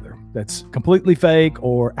or the other. That's completely fake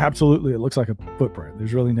or absolutely it looks like a footprint.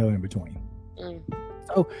 There's really no in between.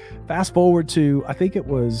 So fast forward to, I think it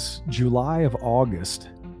was July of August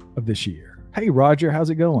of this year. Hey, Roger, how's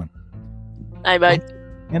it going? Hey, mate.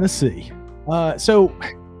 Tennessee. So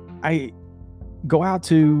I go out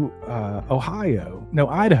to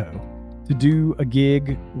Idaho to do a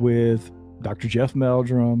gig with Dr. Jeff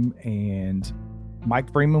Meldrum, and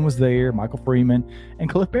Mike Freeman was there, Michael Freeman, and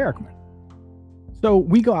Cliff Barrickman. So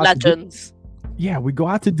we go out Legends. We go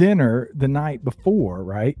out to dinner the night before,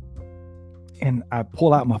 right? And I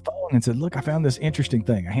pull out my phone and said, look, I found this interesting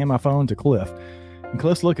thing. I hand my phone to Cliff, and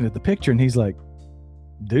Cliff's looking at the picture and he's like,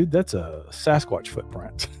 dude, that's a Sasquatch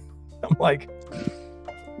footprint. I'm like,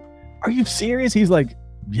 are you serious? He's like,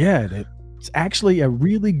 yeah, it's actually a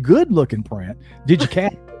really good looking print. Did you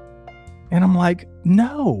cast it? And I'm like,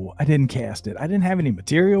 no, I didn't cast it. I didn't have any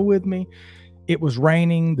material with me. It was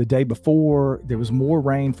raining the day before. There was more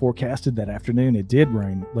rain forecasted that afternoon. It did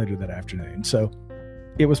rain later that afternoon. So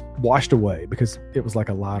it was washed away because it was like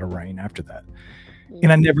a lot of rain after that.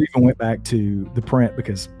 And I never even went back to the print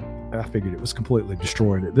because I figured it was completely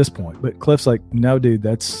destroyed at this point. But Cliff's like, no, dude,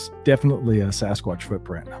 that's definitely a Sasquatch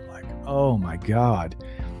footprint. And I'm like, oh my God.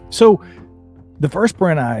 So the first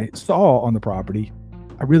print I saw on the property,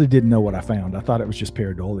 I really didn't know what I found. I thought it was just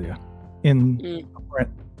pareidolia in print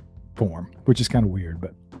form, which is kind of weird.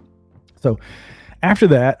 But so after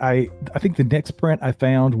that, I think the next print I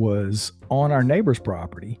found was on our neighbor's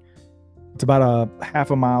property. It's about a half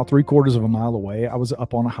a mile, 3/4 of a mile away. I was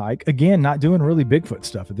up on a hike. Again, not doing really Bigfoot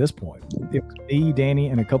stuff at this point. It was me, Danny,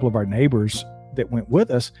 and a couple of our neighbors that went with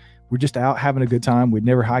us. We're just out having a good time. We'd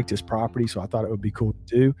never hiked his property, so I thought it would be cool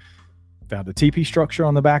to do. Found a teepee structure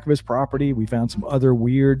on the back of his property. We found some other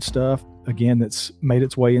weird stuff, again, that's made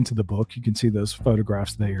its way into the book. You can see those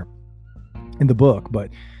photographs there in the book.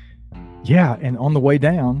 But yeah, and on the way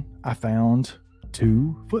down, I found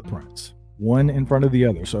 2 footprints, one in front of the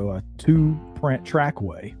other. So a 2-print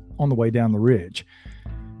trackway on the way down the ridge.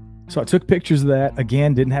 So I took pictures of that.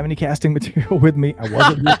 Again, didn't have any casting material with me. I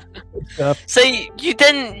wasn't doing stuff. See, you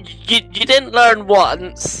didn't learn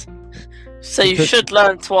once, so you should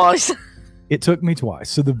learn twice. It took me twice.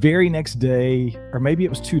 So the very next day, or maybe it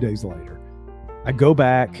was 2 days later, I go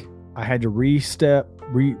back. I had to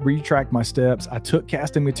retrack my steps. I took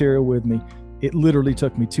casting material with me. It literally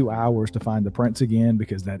took me 2 hours to find the prints again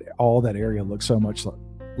because all that area looked so much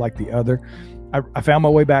like the other. I found my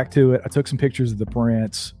way back to it. I took some pictures of the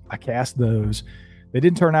prints. I cast those. They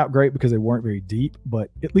didn't turn out great because they weren't very deep, but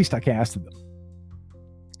at least I casted them.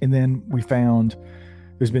 And then we found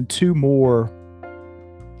there's been 3 more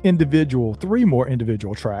individual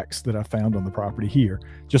tracks that I found on the property here.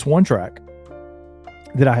 Just one track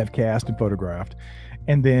that I have cast and photographed.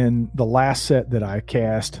 And then the last set that I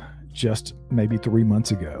cast just maybe 3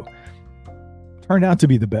 months ago turned out to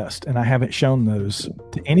be the best. And I haven't shown those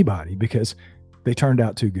to anybody because they turned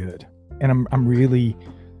out too good. And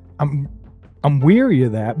I'm weary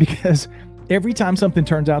of that because every time something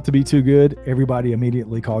turns out to be too good, everybody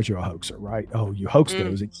immediately calls you a hoaxer, right? Oh, you hoaxed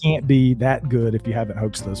those. It can't be that good if you haven't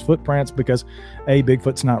hoaxed those footprints because A,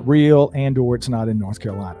 Bigfoot's not real and or it's not in North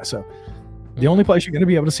Carolina. So the only place you're going to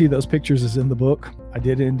be able to see those pictures is in the book. I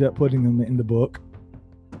did end up putting them in the book,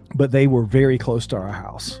 but they were very close to our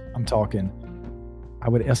house. I'm talking, I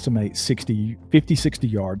would estimate 50, 60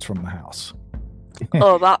 yards from the house.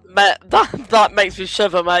 Oh, that makes me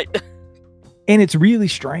shiver, mate. And it's really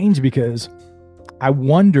strange because I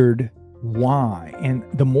wondered why. And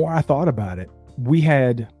the more I thought about it,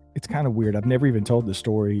 it's kind of weird. I've never even told this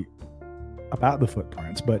story about the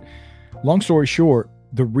footprints, but long story short,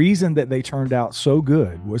 the reason that they turned out so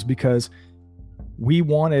good was because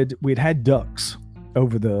we'd had ducks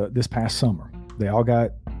over this past summer. They all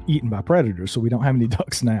got eaten by predators, so we don't have any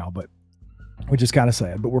ducks now, but which is kind of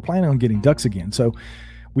sad, but we're planning on getting ducks again. So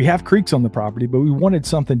we have creeks on the property, but we wanted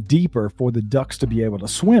something deeper for the ducks to be able to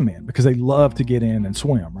swim in, because they love to get in and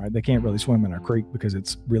swim, right? They can't really swim in our creek because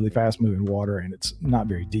it's really fast moving water and it's not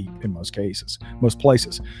very deep in most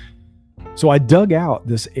places. So I dug out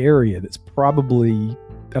this area that's probably,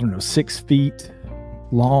 6 feet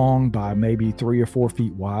long by maybe 3 or 4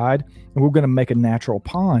 feet wide. And we're going to make a natural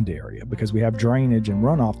pond area because we have drainage and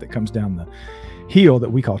runoff that comes down the hill that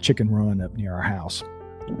we call Chicken Run up near our house.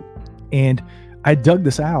 And I dug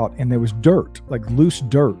this out, and there was dirt, like loose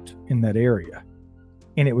dirt in that area.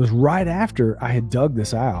 And it was right after I had dug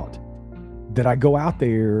this out that I go out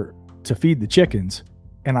there to feed the chickens,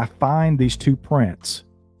 and I find these 2 prints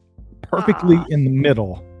perfectly in the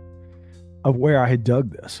middle of where I had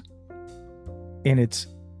dug this. And it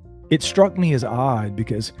struck me as odd,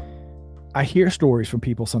 because I hear stories from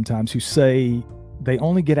people sometimes who say they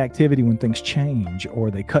only get activity when things change,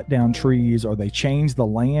 or they cut down trees, or they change the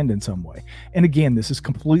land in some way. And again, this is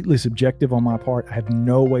completely subjective on my part. I have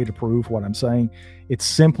no way to prove what I'm saying. It's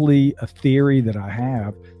simply a theory that I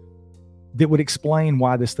have that would explain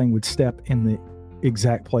why this thing would step in the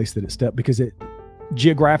exact place that it stepped, because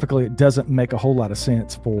geographically, it doesn't make a whole lot of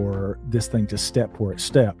sense for this thing to step where it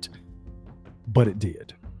stepped, but it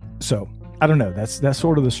did. So I don't know. That's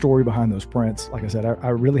sort of the story behind those prints. Like I said, I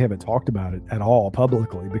really haven't talked about it at all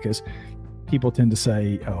publicly, because people tend to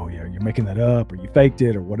say, oh yeah, you're making that up, or you faked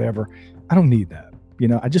it, or whatever. I don't need that.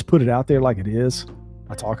 I just put it out there like it is.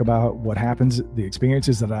 I talk about what happens, the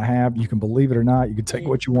experiences that I have. You can believe it or not. You can take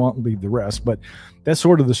what you want and leave the rest. But that's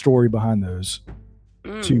sort of the story behind those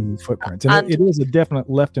 2 footprints. And it is a definite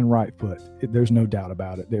left and right foot. There's no doubt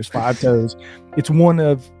about it. There's 5 toes. It's one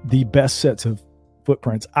of the best sets of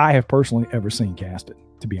footprints I have personally ever seen casted,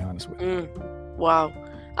 to be honest with you. Wow.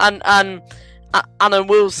 And I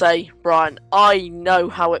will say, Brian, I know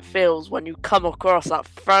how it feels when you come across that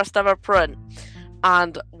first ever print.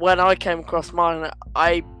 And when I came across mine,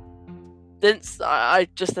 I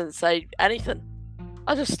just didn't say anything.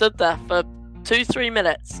 I just stood there for 2-3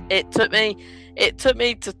 minutes. It took me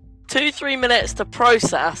to 2-3 minutes to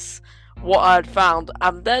process what I had found,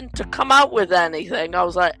 and then to come out with anything. I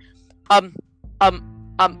was like, and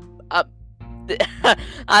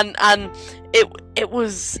it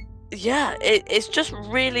was, yeah, it's just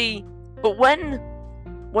really. But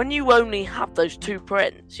when you only have those 2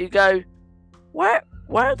 prints, you go, where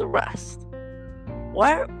are the rest?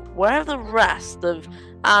 Where are the rest of?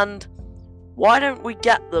 And why don't we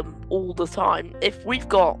get them all the time? If we've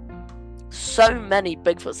got so many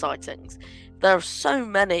Bigfoot sightings, there are so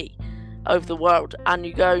many over the world, and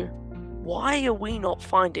you go, why are we not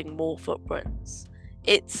finding more footprints?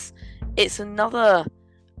 It's another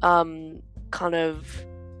kind of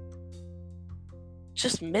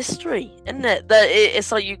just mystery, isn't it?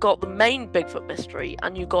 It's like you got the main Bigfoot mystery,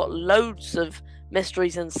 and you got loads of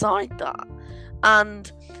mysteries inside that,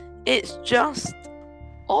 and it's just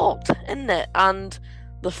odd, isn't it? And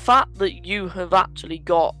the fact that you have actually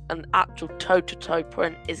got an actual toe-to-toe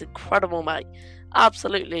print is incredible, mate.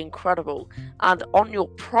 Absolutely incredible. And on your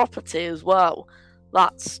property as well.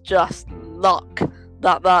 That's just luck.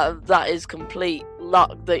 That is complete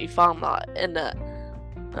luck that you found that, isn't it?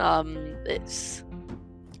 It's.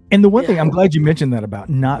 And the one thing, I'm glad you mentioned that about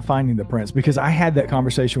not finding the prints, because I had that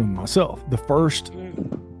conversation with myself. The first,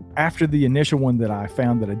 after the initial one that I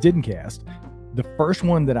found that I didn't cast, the first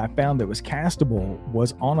one that I found that was castable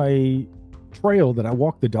was on a trail that I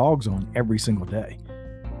walked the dogs on every single day.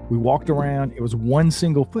 We walked around. It was one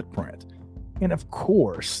single footprint. And of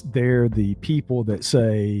course, they're the people that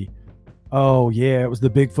say, oh, yeah, it was the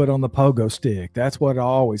Bigfoot on the pogo stick. That's what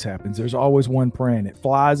always happens. There's always one print. It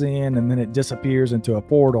flies in and then it disappears into a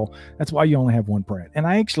portal. That's why you only have one print. And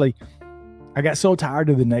I got so tired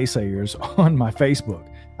of the naysayers on my Facebook.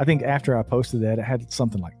 I think after I posted that, it had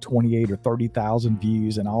something like 28 or 30,000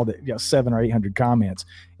 views and all that, 700 or 800 comments.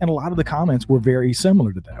 And a lot of the comments were very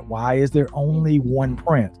similar to that. Why is there only one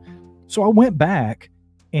print? So I went back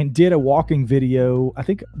and did a walking video, I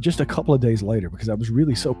think just a couple of days later, because I was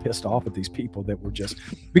really so pissed off at these people that were just,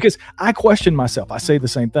 because I question myself. I say the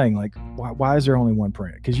same thing, like, why is there only one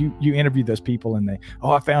print? Because you interview those people and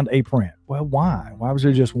I found a print. Well, why? Why was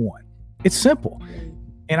there just one? It's simple.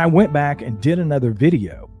 And I went back and did another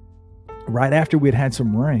video right after we'd had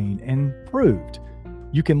some rain and proved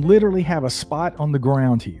you can literally have a spot on the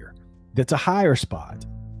ground here that's a higher spot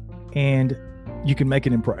and you can make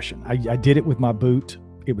an impression. I did it with my boot.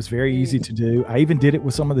 It was very easy to do. I even did it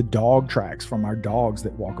with some of the dog tracks from our dogs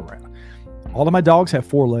that walk around. All of my dogs have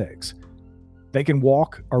 4 legs. They can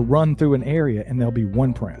walk or run through an area and there'll be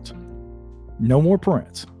one print. No more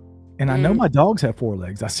prints. And I know my dogs have 4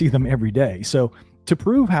 legs. I see them every day. So to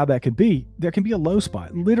prove how that could be, there can be a low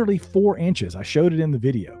spot, literally 4 inches. I showed it in the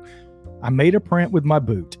video. I made a print with my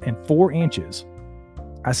boot, and 4 inches.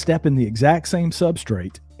 I step in the exact same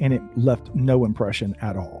substrate, and it left no impression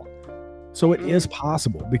at all. So it is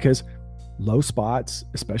possible, because low spots,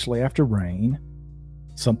 especially after rain,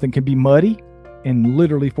 something can be muddy and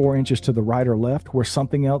literally 4 inches to the right or left where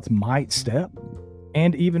something else might step,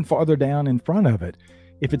 and even farther down in front of it.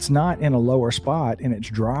 If it's not in a lower spot and it's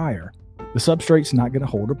drier, the substrate's not going to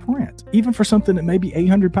hold a print, even for something that may be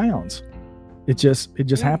 800 pounds. It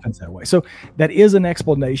just happens that way. So that is an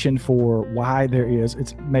explanation for why there is.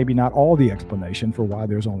 It's maybe not all the explanation for why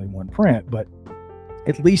there's only one print, but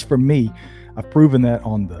at least for me, I've proven that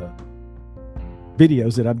on the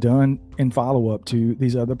videos that I've done in follow-up to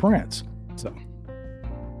these other prints. So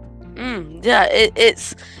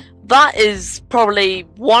that is probably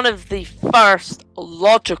one of the first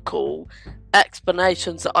logical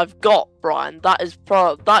explanations that I've got, Brian. That is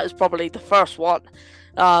probably the first one.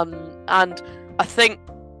 And I think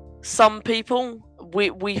some people,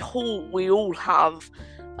 we all have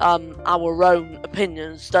our own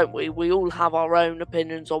opinions, don't we? We all have our own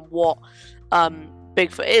opinions on what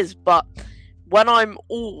Bigfoot is. But when I'm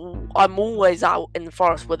always out in the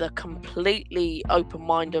forest with a completely open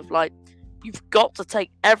mind of like, you've got to take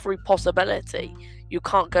every possibility. You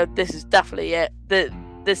can't go, this is definitely it.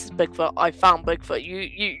 This is Bigfoot. I found Bigfoot.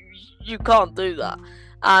 You can't do that.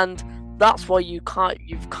 And that's why you've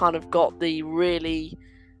kind of got the really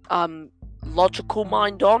logical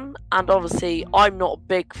mind on. And obviously, I'm not a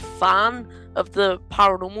big fan of the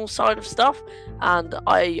paranormal side of stuff, and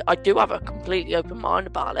I do have a completely open mind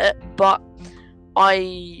about it. But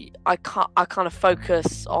I kind of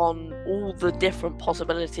focus on all the different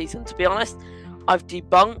possibilities, and to be honest, I've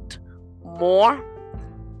debunked more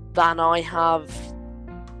than I have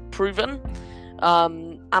proven.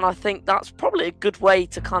 And I think that's probably a good way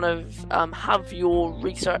to kind of have your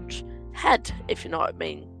research head, if you know what I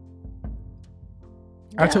mean.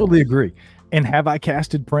 I totally agree. And have I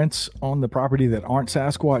casted prints on the property that aren't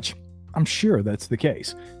Sasquatch? I'm sure that's the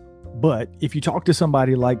case. But if you talk to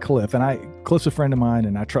somebody like Cliff, and Cliff's a friend of mine,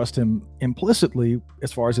 and I trust him implicitly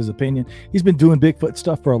as far as his opinion. He's been doing Bigfoot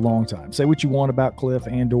stuff for a long time. Say what you want about Cliff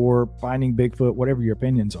and or finding Bigfoot, whatever your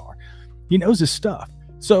opinions are. He knows his stuff.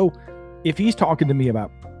 So if he's talking to me about,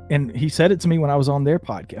 and he said it to me when I was on their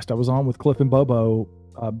podcast, I was on with Cliff and Bobo,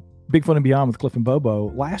 Bigfoot and Beyond with Cliff and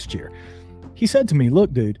Bobo last year. He said to me,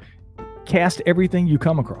 look, dude, cast everything you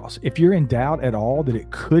come across. If you're in doubt at all that it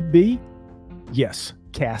could be, yes,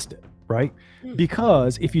 cast it, right?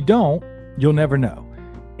 Because if you don't, you'll never know.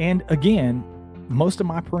 And again, most of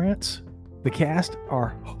my prints, the cast are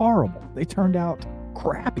horrible. They turned out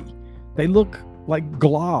crappy. They look like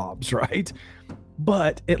globs, right?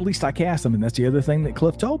 But at least I cast them, and that's the other thing that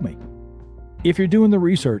Cliff told me. If you're doing the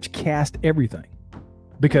research, cast everything,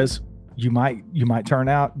 because you might turn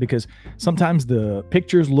out, because sometimes the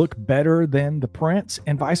pictures look better than the prints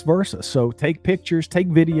and vice versa. So take pictures, take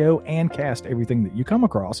video, and cast everything that you come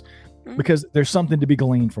across, because there's something to be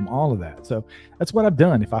gleaned from all of that. So that's what I've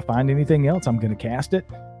done. If I find anything else, I'm going to cast it.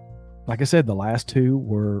 Like I said, the last 2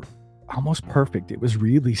 were almost perfect. It was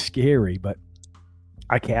really scary, but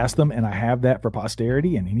I cast them, and I have that for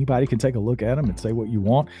posterity, and anybody can take a look at them and say what you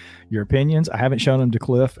want, your opinions. I haven't shown them to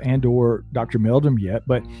Cliff and or Dr. Meldrum yet,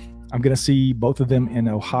 but I'm going to see both of them in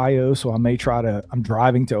Ohio. So I may I'm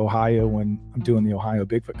driving to Ohio when I'm doing the Ohio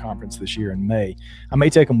Bigfoot Conference this year in May. I may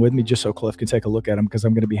take them with me just so Cliff can take a look at them, because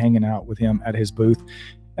I'm going to be hanging out with him at his booth,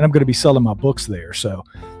 and I'm going to be selling my books there. So,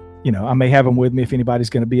 I may have them with me if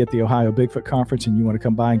anybody's going to be at the Ohio Bigfoot Conference and you want to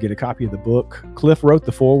come by and get a copy of the book. Cliff wrote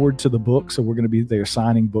the foreword to the book, so we're going to be there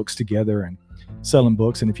signing books together and selling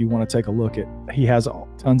books. And if you want to take a look he has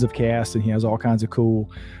tons of casts, and he has all kinds of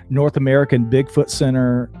cool North American Bigfoot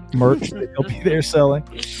Center merch that he'll be there selling.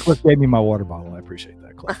 Cliff gave me my water bottle. I appreciate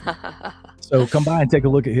that, Cliff. So come by and take a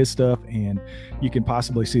look at his stuff, and you can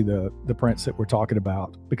possibly see the prints that we're talking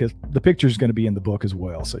about, because the picture is going to be in the book as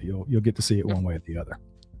well. So you'll get to see it one way or the other.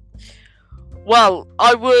 Well,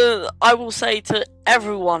 I will say to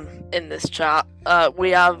everyone in this chat,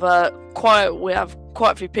 we have quite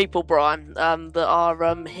a few people, Brian, that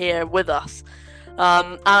are here with us,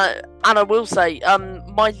 and I will say,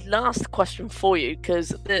 my last question for you, because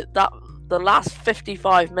the last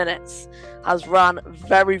 55 minutes has ran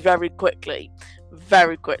very, very quickly,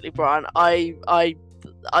 Brian. I've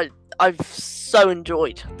so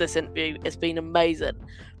enjoyed this interview. It's been amazing.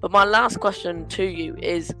 But my last question to you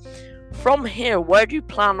is, from here, where do you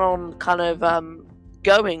plan on kind of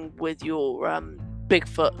going with your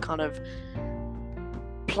Bigfoot kind of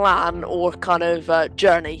plan or kind of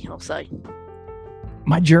journey, I'll say?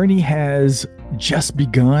 My journey has just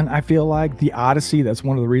begun. I feel like the Odyssey, that's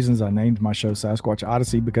one of the reasons I named my show Sasquatch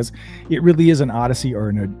Odyssey, because it really is an odyssey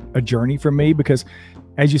or a journey for me, because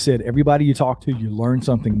as you said, everybody you talk to, you learn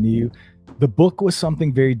something new. The book was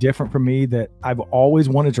something very different for me that I've always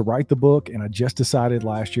wanted to write the book, and I just decided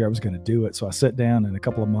last year I was going to do it. So I sat down in a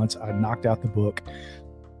couple of months, I knocked out the book.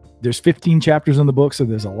 There's 15 chapters in the book, so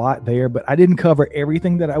there's a lot there, but I didn't cover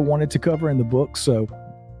everything that I wanted to cover in the book. So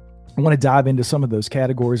I want to dive into some of those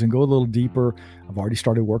categories and go a little deeper. I've already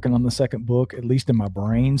started working on the second book, at least in my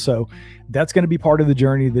brain. So that's going to be part of the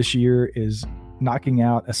journey this year, is knocking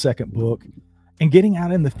out a second book and getting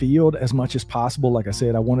out in the field as much as possible. Like I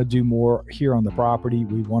said, I want to do more here on the property.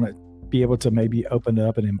 We want to be able to maybe open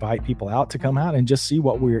up and invite people out to come out and just see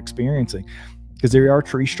what we're experiencing, because there are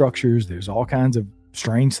tree structures. There's all kinds of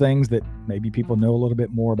strange things that maybe people know a little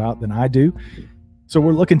bit more about than I do. So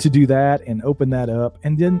we're looking to do that and open that up.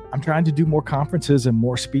 And then I'm trying to do more conferences and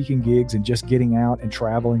more speaking gigs and just getting out and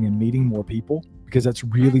traveling and meeting more people, because that's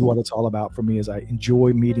really what it's all about for me. Is I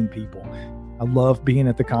enjoy meeting people. I love being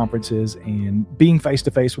at the conferences and being face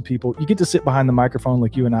to face with people. You get to sit behind the microphone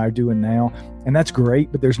like you and I are doing now, and that's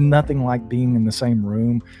great, but there's nothing like being in the same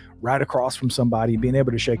room right across from somebody, being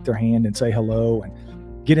able to shake their hand and say hello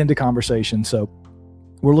and get into conversation. So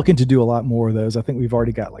we're looking to do a lot more of those. I think we've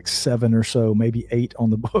already got like 7 or so, maybe 8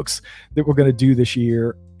 on the books that we're going to do this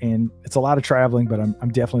year. And it's a lot of traveling, but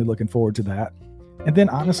I'm definitely looking forward to that. And then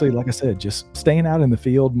honestly, like I said, just staying out in the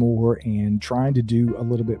field more and trying to do a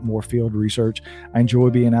little bit more field research. I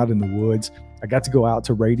enjoy being out in the woods. I got to go out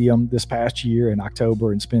to Radium this past year in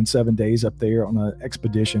October and spend 7 days up there on an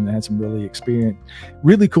expedition and had some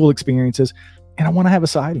really cool experiences. And I want to have a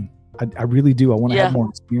sighting. I really do. I want to have more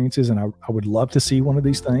experiences, and I would love to see one of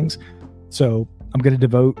these things. So I'm going to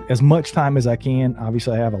devote as much time as I can.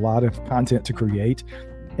 Obviously, I have a lot of content to create,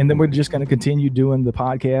 and then we're just going to continue doing the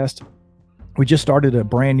podcast. We just started a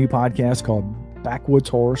brand new podcast called Backwoods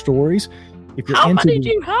Horror Stories. If you're How many do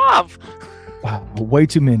you have? Way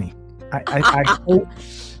too many. I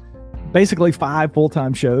basically 5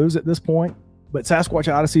 full-time shows at this point, but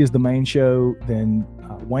Sasquatch Odyssey is the main show. Then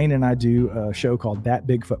Wayne and I do a show called That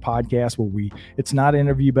Bigfoot Podcast, where it's not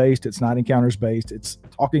interview based, it's not encounters based, it's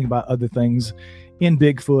talking about other things in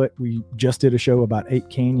Bigfoot. We just did a show about Ape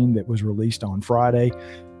Canyon that was released on Friday.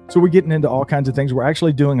 So we're getting into all kinds of things. We're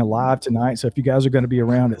actually doing a live tonight. So if you guys are going to be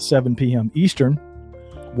around at 7 p.m. Eastern,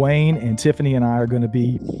 Wayne and Tiffany and I are going to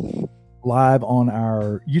be live on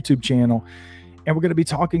our YouTube channel. And we're going to be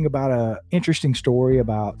talking about an interesting story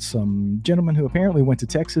about some gentlemen who apparently went to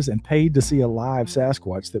Texas and paid to see a live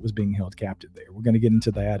Sasquatch that was being held captive there. We're going to get into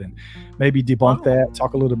that and maybe debunk that,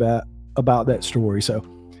 talk a little bit about that story. So,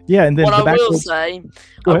 yeah. And then what I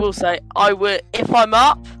will say, if I'm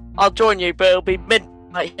up, I'll join you, but it'll be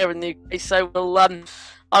midnight here in the UK. So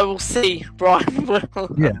I will see Brian.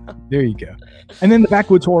 Yeah, there you go. And then the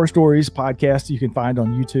Backwoods Horror Stories podcast you can find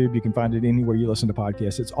on YouTube. You can find it anywhere you listen to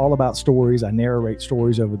podcasts. It's all about stories. I narrate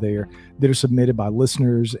stories over there that are submitted by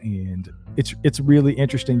listeners, and it's really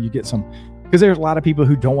interesting. You get some, because there's a lot of people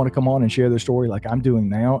who don't want to come on and share their story like I'm doing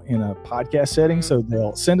now in a podcast setting. So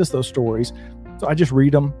they'll send us those stories. So I just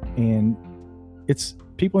read them, and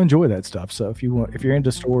people enjoy that stuff. So if you're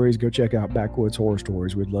into stories, go check out Backwoods Horror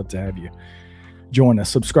Stories. We'd love to have you join us.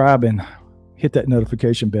 Subscribe and hit that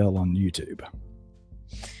notification bell on YouTube.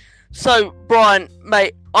 So, Brian,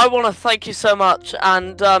 mate, I want to thank you so much,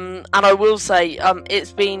 and I will say,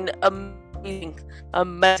 it's been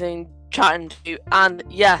amazing chatting to you, and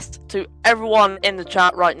yes, to everyone in the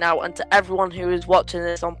chat right now, and to everyone who is watching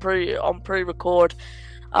this on pre-record,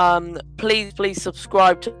 please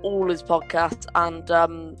subscribe to all his podcasts,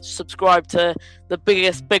 and subscribe to the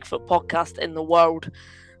biggest Bigfoot podcast in the world.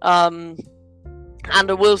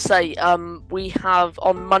 And I will say, we have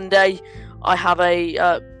on Monday, I have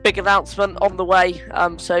a big announcement on the way.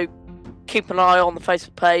 So keep an eye on the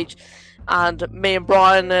Facebook page. And me and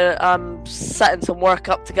Brian are setting some work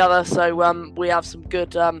up together. So we have some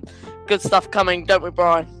good stuff coming, don't we,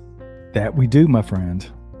 Brian? That we do, my friend.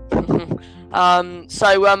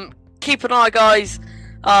 So keep an eye, guys.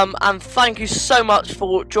 And thank you so much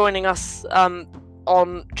for joining us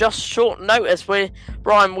on just short notice. We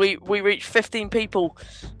reached 15 people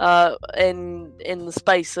in the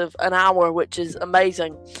space of an hour, which is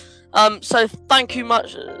amazing. So thank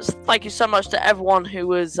you so much to everyone who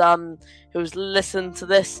was listened to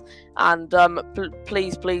this, and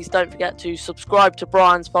please don't forget to subscribe to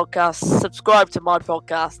Brian's podcast, subscribe to my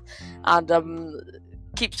podcast, and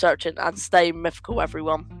keep searching and stay mythical,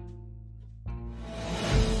 everyone.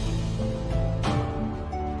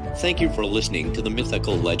 Thank you for listening to the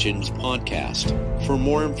Mythical Legends podcast. For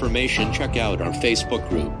more information, check out our Facebook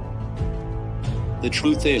group. The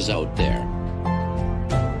truth is out there.